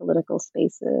to political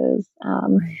spaces,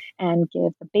 and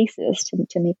give the basis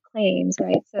to make claims,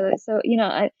 right? So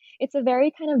it's a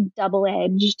very kind of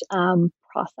double-edged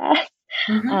process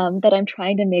that I'm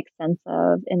trying to make sense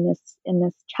of in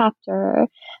this chapter.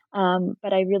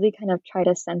 But I really kind of try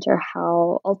to center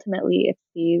how ultimately it's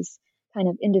these kind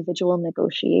of individual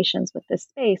negotiations with this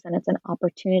space, and it's an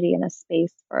opportunity and a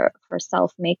space for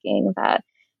self-making that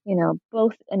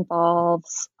both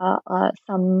involves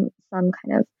some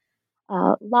kind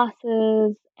of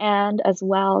losses, and as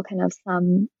well kind of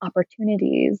some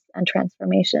opportunities and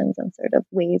transformations and sort of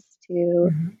ways to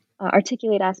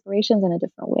articulate aspirations in a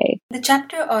different way. The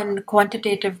chapter on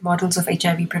quantitative models of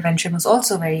HIV prevention was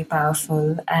also very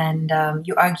powerful, and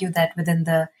you argue that within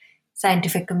the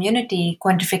scientific community,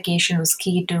 quantification was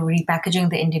key to repackaging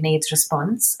the Indian AIDS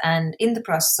response, and in the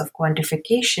process of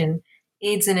quantification,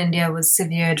 AIDS in India was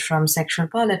severed from sexual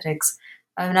politics.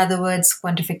 In other words,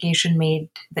 quantification made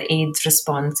the AIDS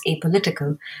response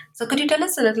apolitical. So could you tell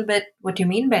us a little bit what you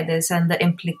mean by this and the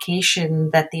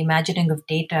implication that the imagining of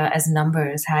data as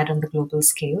numbers had on the global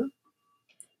scale?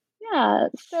 Yeah.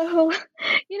 So,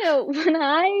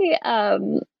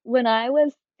 when I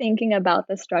was thinking about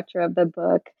the structure of the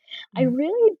book, I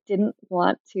really didn't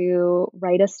want to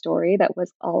write a story that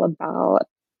was all about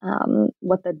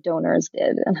what the donors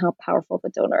did and how powerful the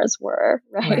donors were,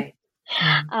 right?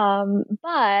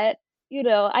 But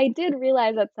I did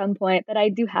realize at some point that I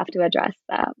do have to address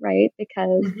that, right?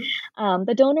 Because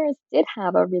the donors did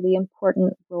have a really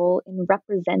important role in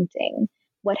representing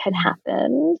what had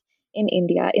happened in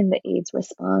India in the AIDS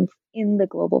response in the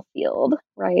global field,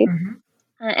 right?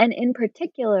 And in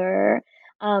particular,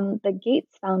 the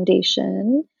Gates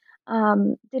Foundation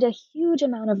did a huge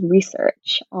amount of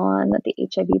research on the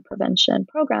HIV prevention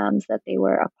programs that they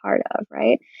were a part of,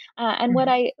 right? And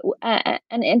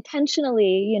and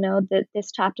intentionally, that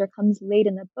this chapter comes late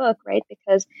in the book, right?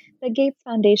 Because the Gates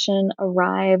Foundation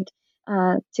arrived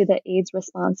to the AIDS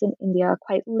response in India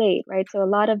quite late, right? So a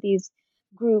lot of these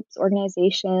groups,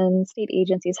 organizations, state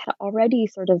agencies had already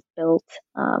sort of built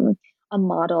a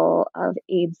model of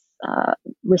AIDS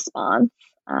response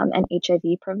and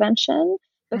HIV prevention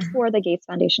before the Gates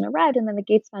Foundation arrived. And then the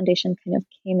Gates Foundation kind of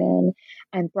came in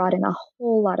and brought in a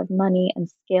whole lot of money and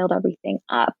scaled everything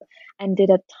up and did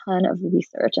a ton of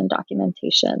research and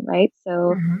documentation, right?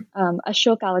 So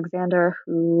Ashok Alexander,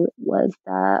 who was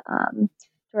the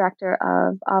director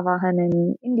of Avahan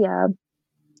in India,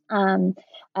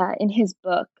 in his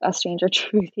book, A Stranger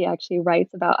Truth, he actually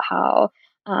writes about how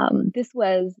this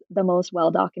was the most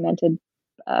well-documented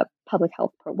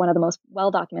one of the most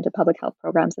well-documented public health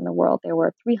programs in the world. There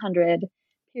were 300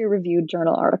 peer-reviewed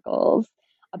journal articles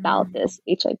about this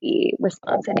HIV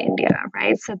response in India,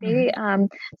 right? So so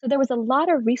there was a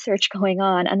lot of research going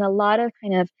on and a lot of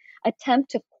kind of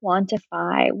attempt to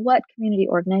quantify what community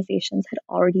organizations had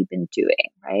already been doing,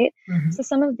 right? Mm-hmm. So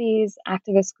some of these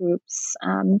activist groups,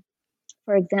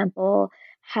 for example,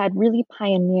 had really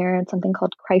pioneered something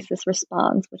called crisis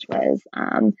response, which was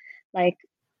like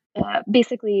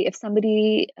basically if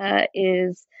somebody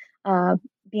is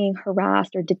being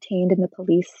harassed or detained in the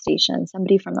police station,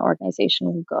 somebody from the organization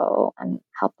will go and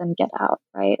help them get out,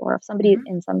 right? Or if somebody is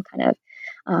in some kind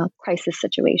of crisis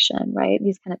situation, right?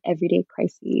 These kind of everyday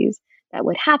crises that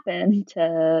would happen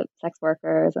to sex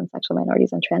workers and sexual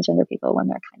minorities and transgender people when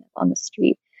they're kind of on the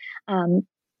street.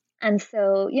 And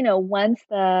so, once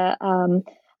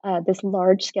this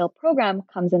large scale program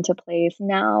comes into place,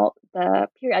 now the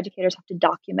peer educators have to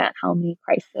document how many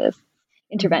crisis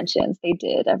interventions they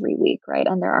did every week, right?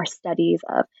 And there are studies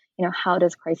of, how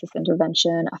does crisis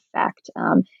intervention affect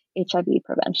HIV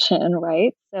prevention,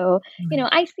 right? So,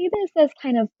 I see this as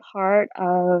kind of part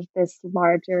of this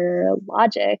larger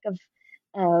logic of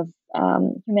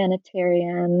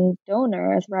humanitarian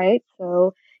donors, right?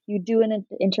 So you do an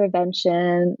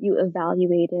intervention, you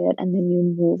evaluate it, and then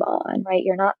you move on, right?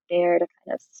 You're not there to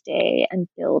kind of stay and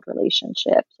build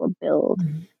relationships or build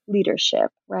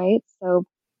leadership, right? So,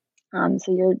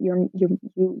 so you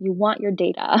want your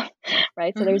data,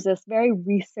 right? So there's this very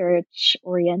research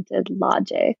oriented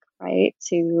logic, right,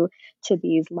 to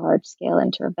these large scale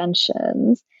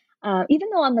interventions. Even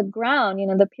though on the ground,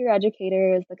 the peer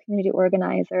educators, the community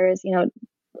organizers,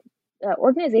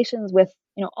 organizations with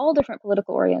all different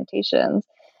political orientations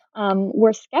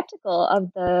were skeptical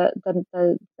of the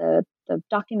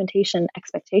documentation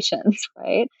expectations,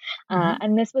 right?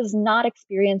 And this was not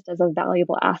experienced as a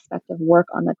valuable aspect of work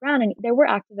on the ground. And there were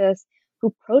activists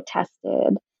who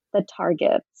protested the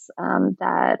targets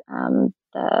that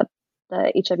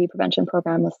the HIV prevention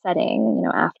program was setting,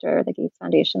 after the Gates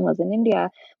Foundation was in India.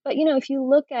 But, if you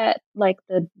look at like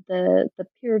the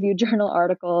peer-reviewed journal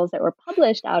articles that were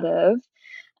published out of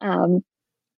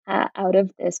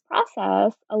this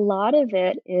process, a lot of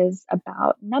it is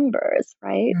about numbers,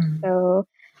 right? So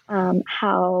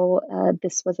how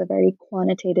this was a very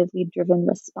quantitatively driven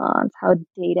response, how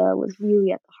data was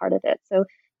really at the heart of it. So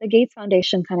the Gates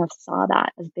Foundation kind of saw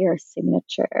that as their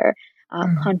signature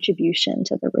contribution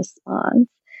to the response.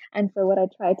 And so what I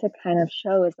tried to kind of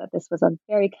show is that this was a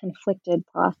very conflicted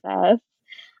process,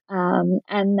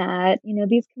 and that,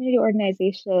 these community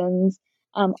organizations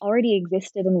already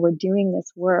existed and were doing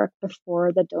this work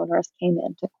before the donors came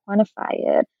in to quantify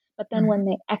it. But then when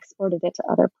they exported it to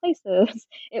other places,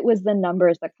 it was the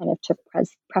numbers that kind of took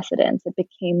precedence. It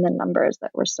became the numbers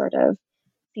that were sort of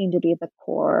seen to be the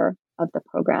core of the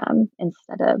program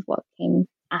instead of what came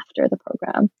after the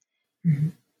program.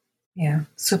 Yeah,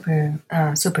 super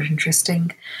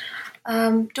interesting.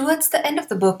 Towards the end of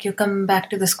the book, you come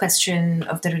back to this question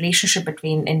of the relationship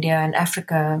between India and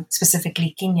Africa,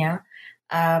 specifically Kenya,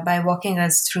 by walking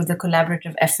us through the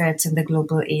collaborative efforts in the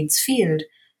global AIDS field.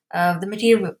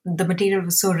 The material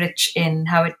was so rich in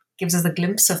how it gives us a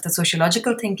glimpse of the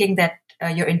sociological thinking that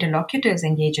your interlocutors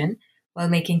engage in while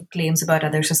making claims about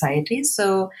other societies.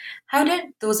 So how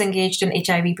did those engaged in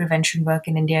HIV prevention work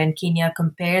in India and Kenya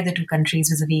compare the two countries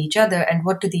vis-a-vis each other? And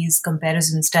what do these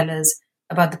comparisons tell us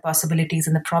about the possibilities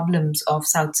and the problems of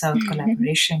South-South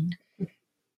collaboration?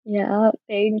 Yeah,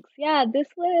 thanks. Yeah, this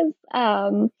was,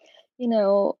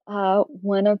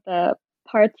 one of the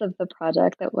parts of the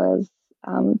project that was,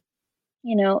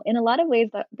 in a lot of ways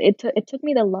that it took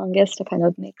me the longest to kind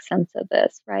of make sense of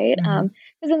this, right?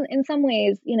 Because in some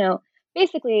ways,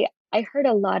 basically, I heard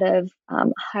a lot of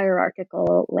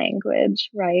hierarchical language,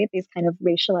 right? These kind of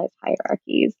racialized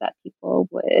hierarchies that people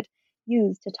would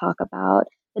use to talk about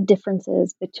the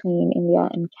differences between India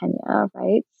and Kenya,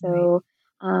 right? So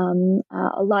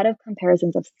a lot of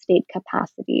comparisons of state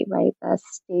capacity, right?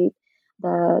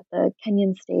 The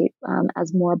Kenyan state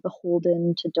as more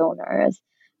beholden to donors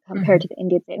compared to the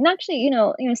Indian state. And actually,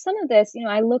 some of this,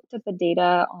 I looked at the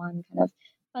data on kind of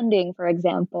funding, for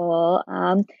example,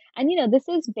 and this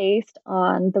is based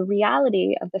on the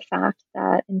reality of the fact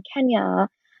that in Kenya,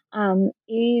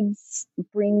 AIDS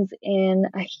brings in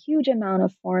a huge amount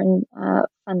of foreign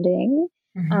funding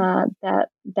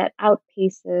that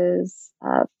outpaces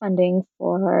funding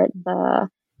for the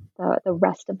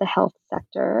rest of the health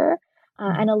sector.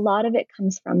 And a lot of it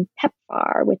comes from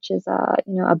PEPFAR, which is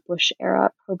a Bush era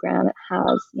program. It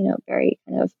has, very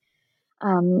kind of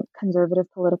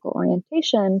conservative political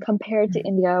orientation compared to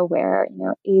India, where,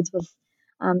 AIDS was,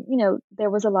 there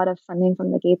was a lot of funding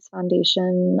from the Gates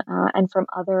Foundation and from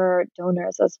other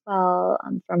donors as well,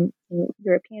 from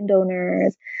European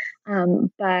donors.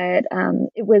 But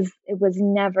it was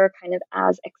never kind of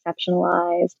as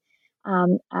exceptionalized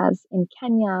as in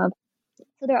Kenya.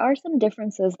 So there are some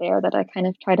differences there that I kind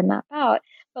of try to map out.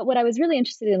 But what I was really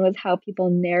interested in was how people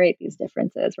narrate these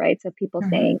differences, right? So people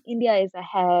saying India is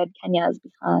ahead, Kenya is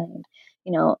behind.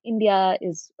 India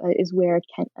is where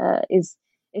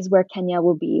is where Kenya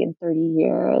will be in 30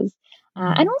 years.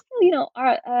 And also,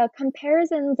 our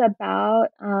comparisons about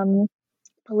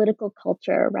political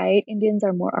culture, right? Indians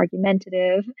are more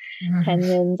argumentative.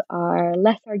 Kenyans are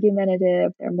less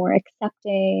argumentative. They're more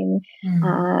accepting.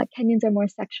 Kenyans are more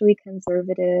sexually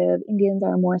conservative. Indians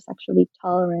are more sexually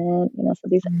tolerant. So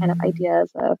these are kind of ideas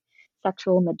of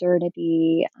sexual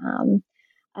modernity. And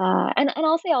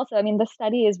I'll say also, I mean, the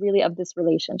study is really of this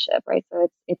relationship, right? So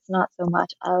it's not so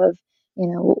much of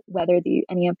whether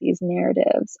any of these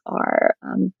narratives are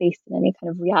based in any kind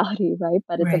of reality, right?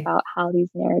 But it's about how these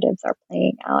narratives are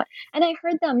playing out. And I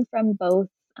heard them from both,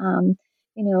 Kenyan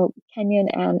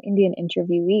and Indian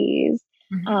interviewees.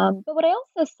 But what I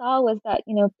also saw was that,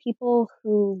 people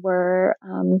who were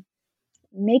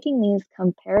making these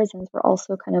comparisons were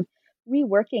also kind of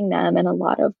reworking them in a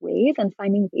lot of ways and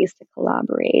finding ways to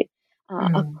collaborate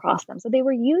across them. So they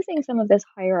were using some of this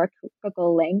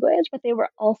hierarchical language, but they were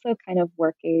also kind of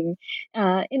working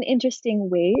in interesting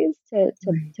ways to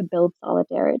build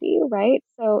solidarity, right?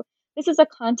 So this is a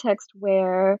context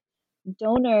where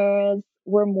donors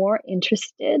were more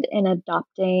interested in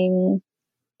adopting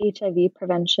HIV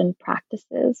prevention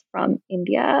practices from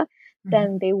India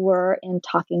than they were in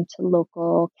talking to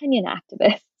local Kenyan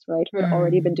activists, right, who had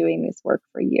already been doing this work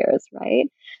for years, right?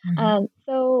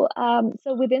 So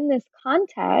within this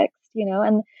context,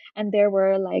 and there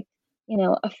were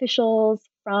officials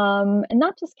from, and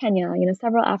not just Kenya,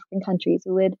 several African countries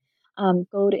who would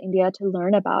go to India to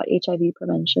learn about HIV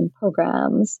prevention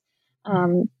programs.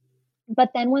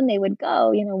 But then when they would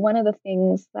go, one of the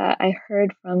things that I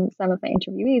heard from some of my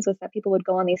interviewees was that people would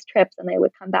go on these trips and they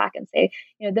would come back and say,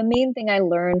 the main thing I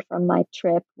learned from my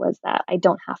trip was that I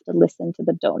don't have to listen to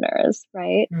the donors,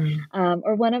 right?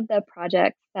 Or one of the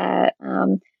projects that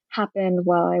happened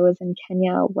while I was in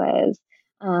Kenya was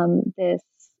this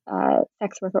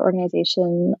sex worker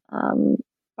organization,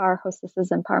 Bar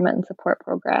Hostesses Empowerment and Support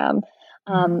Program.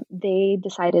 They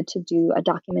decided to do a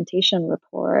documentation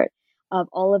report of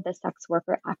all of the sex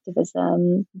worker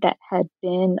activism that had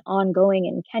been ongoing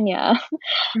in Kenya.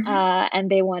 And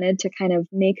they wanted to kind of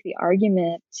make the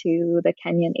argument to the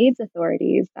Kenyan AIDS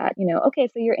authorities that, okay,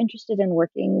 so you're interested in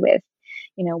working with,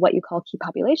 what you call key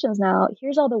populations now.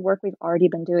 Here's all the work we've already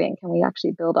been doing. Can we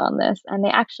actually build on this? And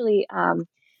they actually,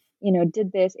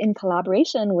 did this in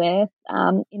collaboration with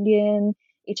Indian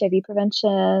HIV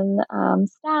prevention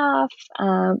staff.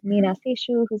 Meena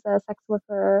Seshu, who's a sex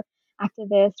worker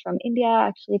activist from India,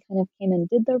 actually kind of came and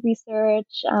did the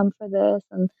research for this,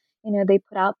 and they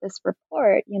put out this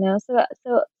report. So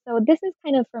this is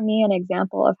kind of for me an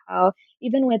example of how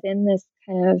even within this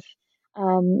kind of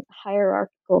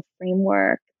hierarchical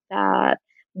framework that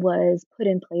was put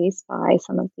in place by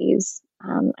some of these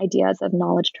ideas of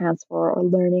knowledge transfer or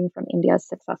learning from India's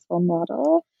successful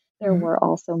model, there were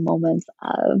also moments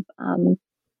of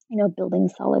building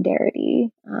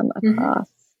solidarity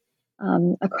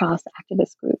across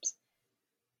activist groups.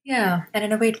 Yeah, and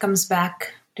in a way, it comes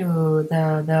back to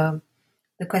the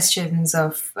questions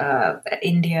of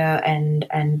India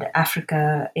and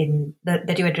Africa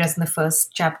that you addressed in the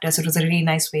first chapter. So it was a really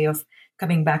nice way of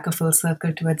coming back a full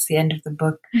circle towards the end of the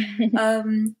book.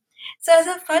 So as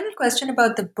a final question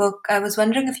about the book, I was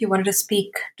wondering if you wanted to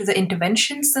speak to the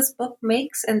interventions this book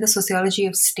makes in the sociology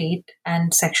of state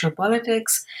and sexual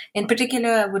politics. In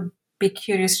particular, I would be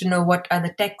curious to know what are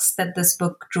the texts that this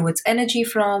book drew its energy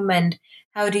from, and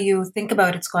how do you think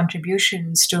about its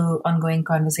contributions to ongoing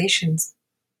conversations?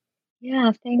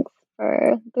 Yeah, thanks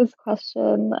for this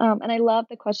question. And I love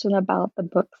the question about the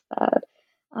books that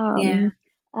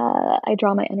I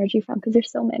draw my energy from, because there's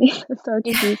so many to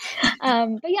choose.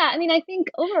 But yeah, I mean, I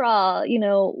think overall,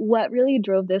 what really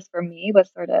drove this for me was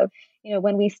sort of,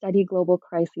 when we study global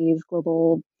crises,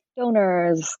 global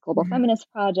donors, global feminist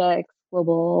projects,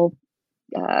 global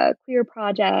queer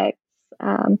projects.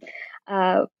 Part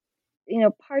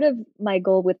of my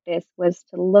goal with this was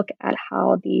to look at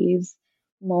how these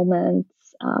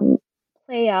moments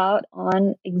play out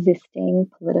on existing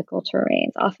political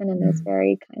terrains, often in this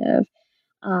very kind of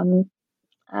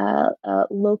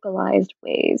localized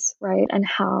ways, right? And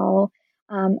how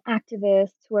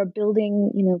activists who are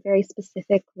building, very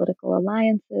specific political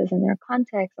alliances in their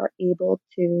context are able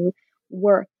to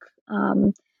work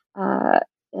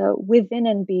within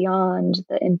and beyond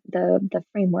the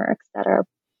frameworks that are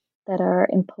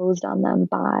imposed on them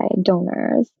by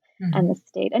donors and the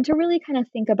state, and to really kind of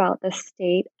think about the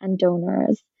state and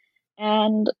donors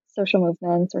and social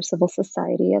movements or civil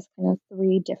society as kind of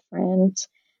three different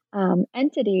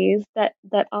entities that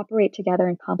operate together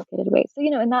in complicated ways. So,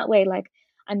 in that way, like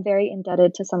I'm very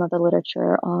indebted to some of the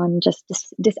literature on just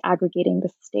disaggregating the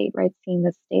state, right? Seeing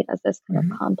the state as this kind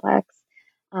of complex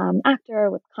actor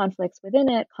with conflicts within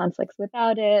it, conflicts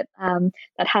without it,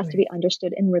 that has to be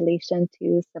understood in relation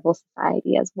to civil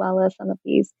society as well as some of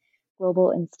these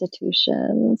global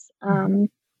institutions.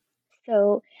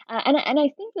 So, and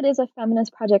I think it is a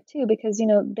feminist project too, because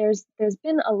there's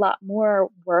been a lot more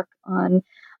work on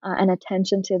and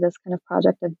attention to this kind of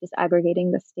project of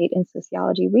disaggregating the state in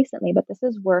sociology recently. But this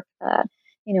is work that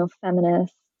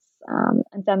feminists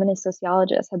and feminist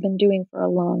sociologists have been doing for a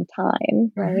long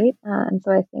time, right? And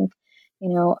so I think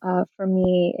for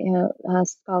me,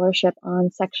 scholarship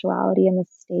on sexuality in the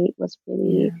state was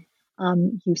really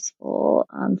useful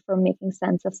for making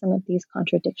sense of some of these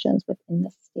contradictions within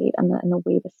the state and the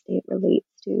way the state relates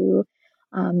to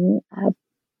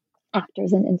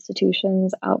actors and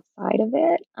institutions outside of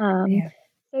it.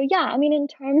 So yeah, I mean, in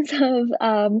terms of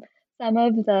some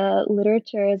of the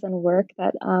literatures and work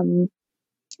that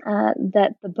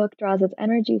that the book draws its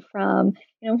energy from.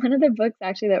 One of the books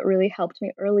actually that really helped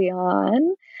me early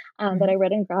on that I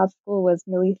read in grad school was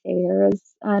Millie Thayer's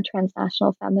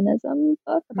Transnational Feminism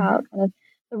book about kind of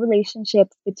the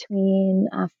relationships between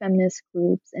feminist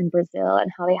groups in Brazil and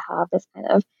how they have this kind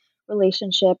of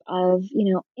relationship of,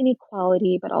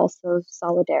 inequality, but also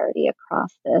solidarity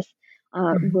across this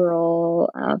rural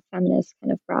feminist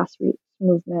kind of grassroots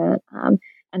movement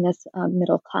and this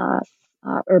middle class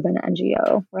urban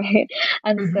NGO, right?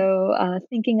 And so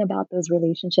thinking about those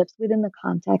relationships within the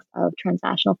context of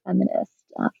transnational feminist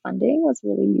funding was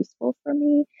really useful for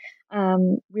me.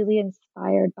 Really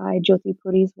inspired by Jyoti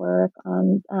Puri's work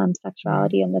on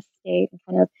sexuality in the state and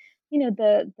kind of,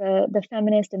 the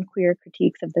feminist and queer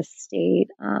critiques of the state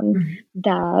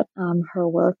that her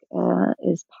work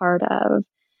is part of.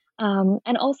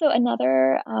 And also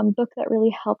another book that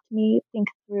really helped me think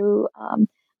through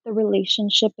the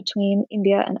relationship between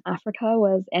India and Africa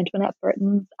was Antoinette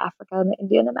Burton's Africa and the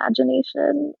Indian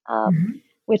Imagination,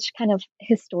 which kind of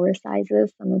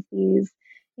historicizes some of these,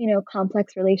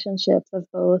 complex relationships of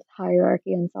both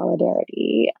hierarchy and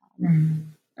solidarity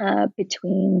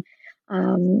between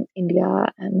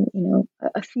India and,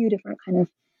 a few different kind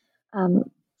of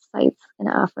sites in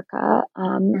Africa.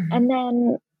 And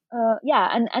then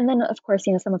and then of course,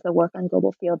 some of the work on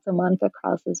global field. So Monica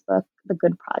Krause's book, The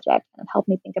Good Project, kind of helped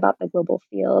me think about the global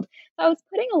field. So I was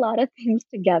putting a lot of things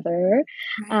together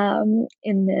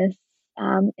in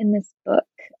this book,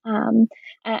 and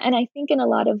I think in a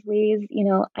lot of ways,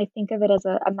 I think of it as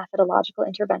a methodological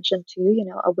intervention too.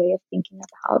 A way of thinking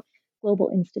about global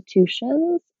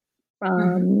institutions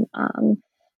from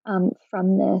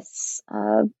this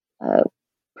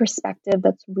perspective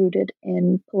that's rooted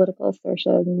in political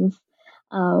assertions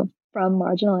from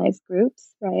marginalized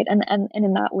groups, right? And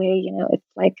in that way,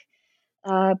 it's like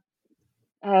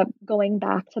going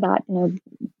back to that,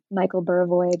 Michael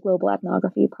Burvoy Global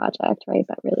Ethnography Project, right?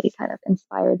 That really kind of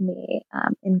inspired me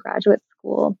in graduate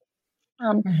school.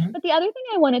 But the other thing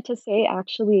I wanted to say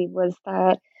actually was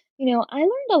that, I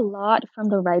learned a lot from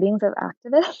the writings of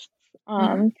activists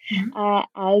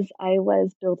as I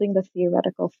was building the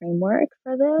theoretical framework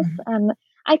for this. And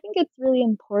I think it's really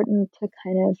important to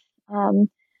kind of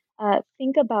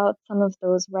think about some of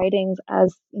those writings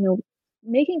as,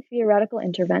 making theoretical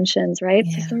interventions, right?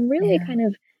 So some really kind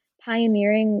of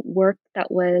pioneering work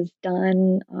that was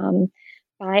done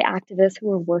by activists who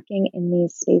were working in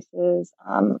these spaces,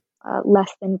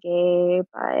 Less Than Gay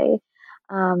by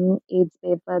AIDS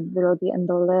Bedbud Virodi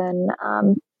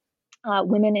Andolan,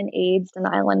 Women in AIDS,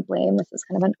 Denial and Blame. This is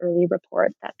kind of an early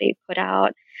report that they put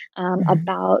out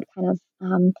about kind of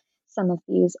some of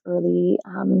these early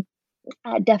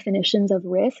definitions of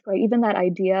risk, right? Even that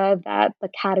idea that the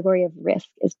category of risk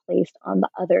is placed on the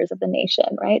others of the nation,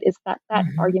 right? Is that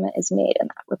argument is made in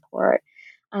that report.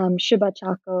 Shubha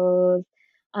Chako's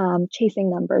Chasing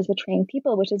Numbers, Betraying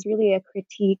People, which is really a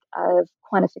critique of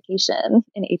quantification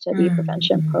in HIV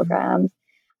prevention programs.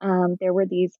 There were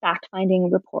these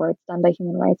fact-finding reports done by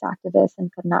human rights activists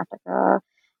in Karnataka,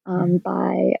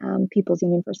 by People's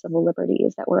Union for Civil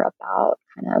Liberties that were about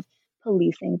kind of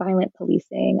violent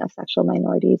policing of sexual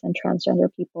minorities and transgender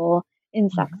people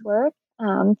in sex work.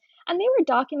 And they were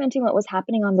documenting what was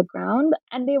happening on the ground,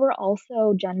 and they were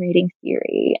also generating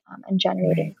theory and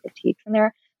generating critiques. And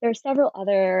there are several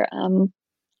other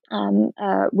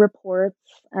reports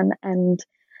and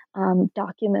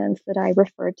documents that I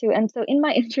referred to. And so in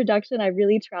my introduction, I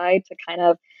really tried to kind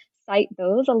of cite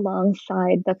those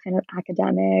alongside the kind of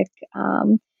academic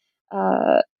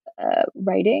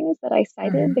writings that I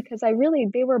cited because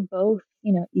they were both,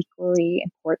 equally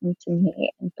important to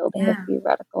me in building the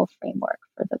theoretical framework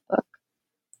for the book.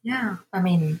 Yeah, I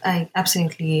mean, I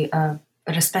absolutely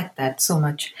respect that so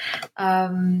much.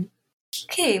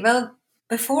 Okay, well,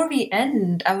 before we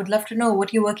end, I would love to know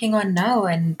what you're working on now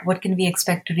and what can we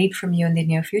expect to read from you in the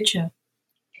near future?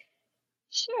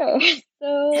 Sure.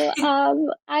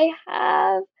 So I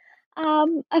have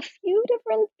a few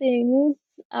different things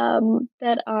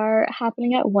that are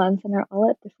happening at once and are all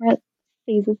at different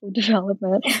phases of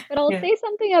development. But I'll Yeah. say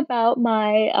something about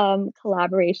my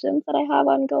collaborations that I have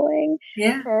ongoing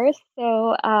Yeah. first.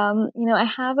 So, I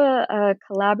have a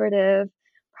collaborative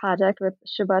project with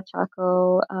Shubha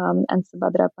Chako and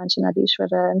Subhadra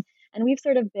Panchanadishwaran, and we've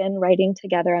sort of been writing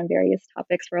together on various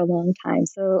topics for a long time.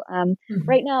 So,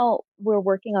 right now, we're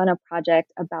working on a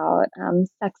project about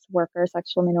sex workers,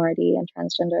 sexual minority, and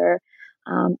transgender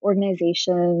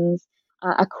organizations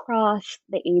across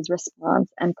the AIDS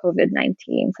response and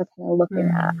COVID-19. So, kind of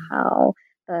looking at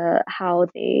how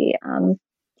they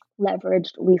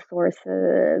leveraged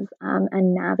resources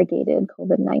and navigated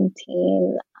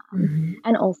COVID-19,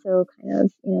 and also kind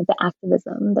of the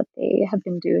activism that they have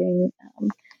been doing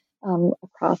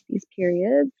across these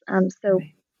periods. So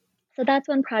that's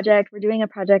one project. We're doing a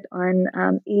project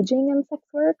on aging and sex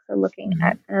work. So looking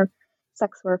at kind of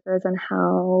sex workers and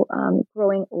how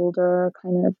growing older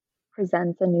kind of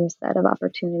presents a new set of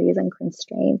opportunities and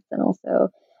constraints, and also,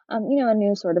 a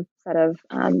new sort of set of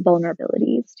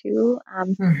vulnerabilities too.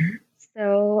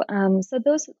 So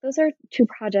those are two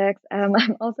projects. I'm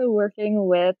also working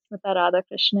with Smita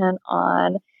Radhakrishnan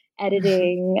on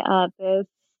editing this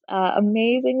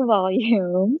amazing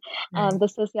volume, The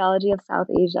Sociology of South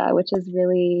Asia, which is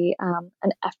really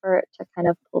an effort to kind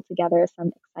of pull together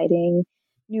some exciting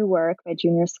new work by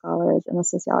junior scholars in the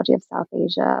sociology of South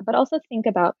Asia, but also think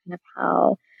about kind of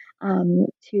how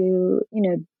to,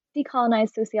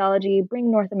 decolonize sociology,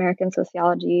 bring North American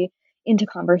sociology into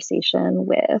conversation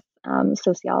with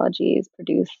sociologies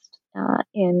produced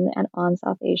in and on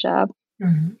South Asia.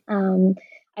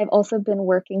 I've also been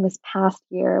working this past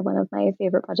year. One of my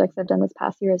favorite projects I've done this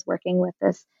past year is working with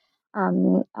this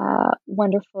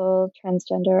wonderful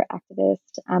transgender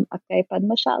activist, Akai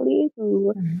Padmashali,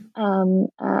 who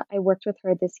I worked with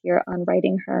her this year on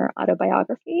writing her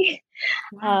autobiography.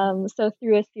 So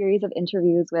through a series of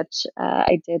interviews, which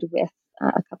I did with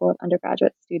a couple of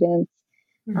undergraduate students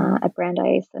at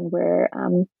Brandeis,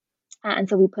 and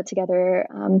so we put together,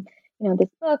 this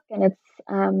book, and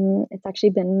it's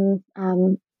actually been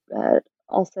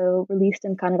also released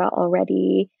in Canada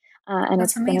already, and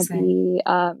That's it's going to be,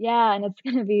 and it's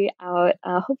going to be out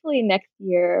hopefully next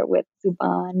year with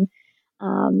Zuban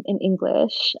in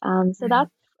English. So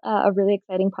that's a really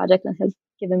exciting project and has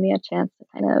given me a chance to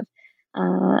kind of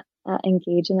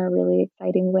engage in a really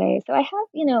exciting way. So I have,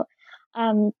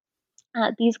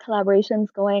 these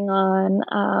collaborations going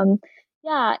on.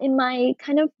 In my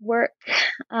kind of work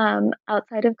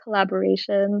outside of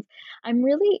collaborations, I'm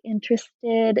really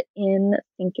interested in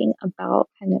thinking about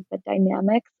kind of the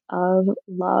dynamics of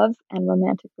love and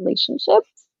romantic relationships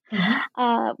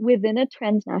within a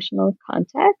transnational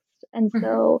context. And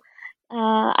so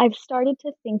I've started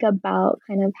to think about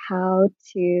kind of how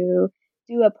to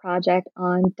do a project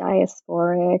on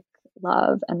diasporic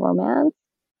love and romance.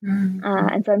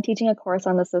 And so I'm teaching a course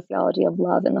on the sociology of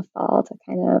love in the fall to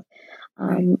kind of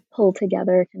pull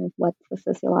together kind of what's the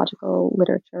sociological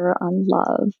literature on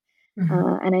love.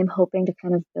 And I'm hoping to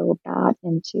kind of build that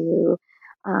into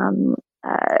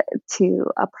to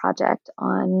a project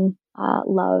on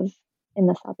love in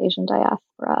the South Asian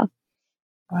diaspora.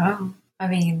 Wow. I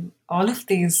mean, all of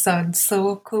these sound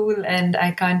so cool, and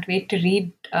I can't wait to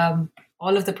read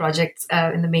all of the projects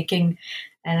in the making.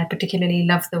 And I particularly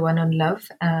love the one on love.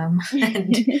 And,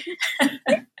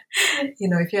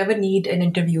 if you ever need an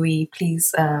interviewee,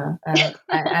 please,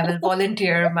 I will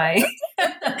volunteer my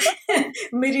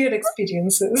myriad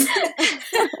experiences.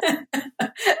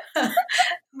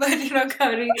 But,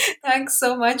 Gauri, thanks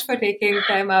so much for taking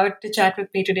time out to chat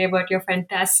with me today about your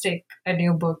fantastic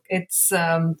new book. It's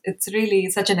really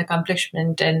such an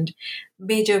accomplishment, and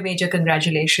major, major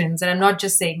congratulations. And I'm not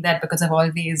just saying that because I've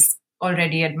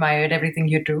already admired everything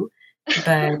you do,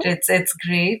 but it's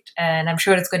great, and I'm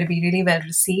sure it's going to be really well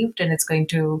received, and it's going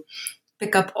to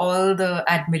pick up all the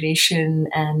admiration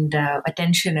and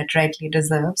attention it rightly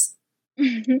deserves.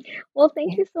 Well,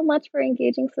 thank you so much for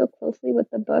engaging so closely with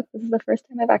the book. This is the first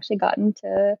time I've actually gotten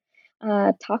to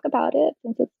talk about it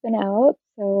since it's been out.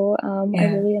 So I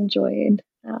really enjoyed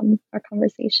our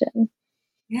conversation.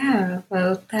 Yeah,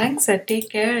 well, thanks, and take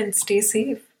care and stay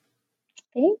safe.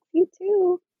 Thanks, you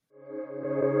too.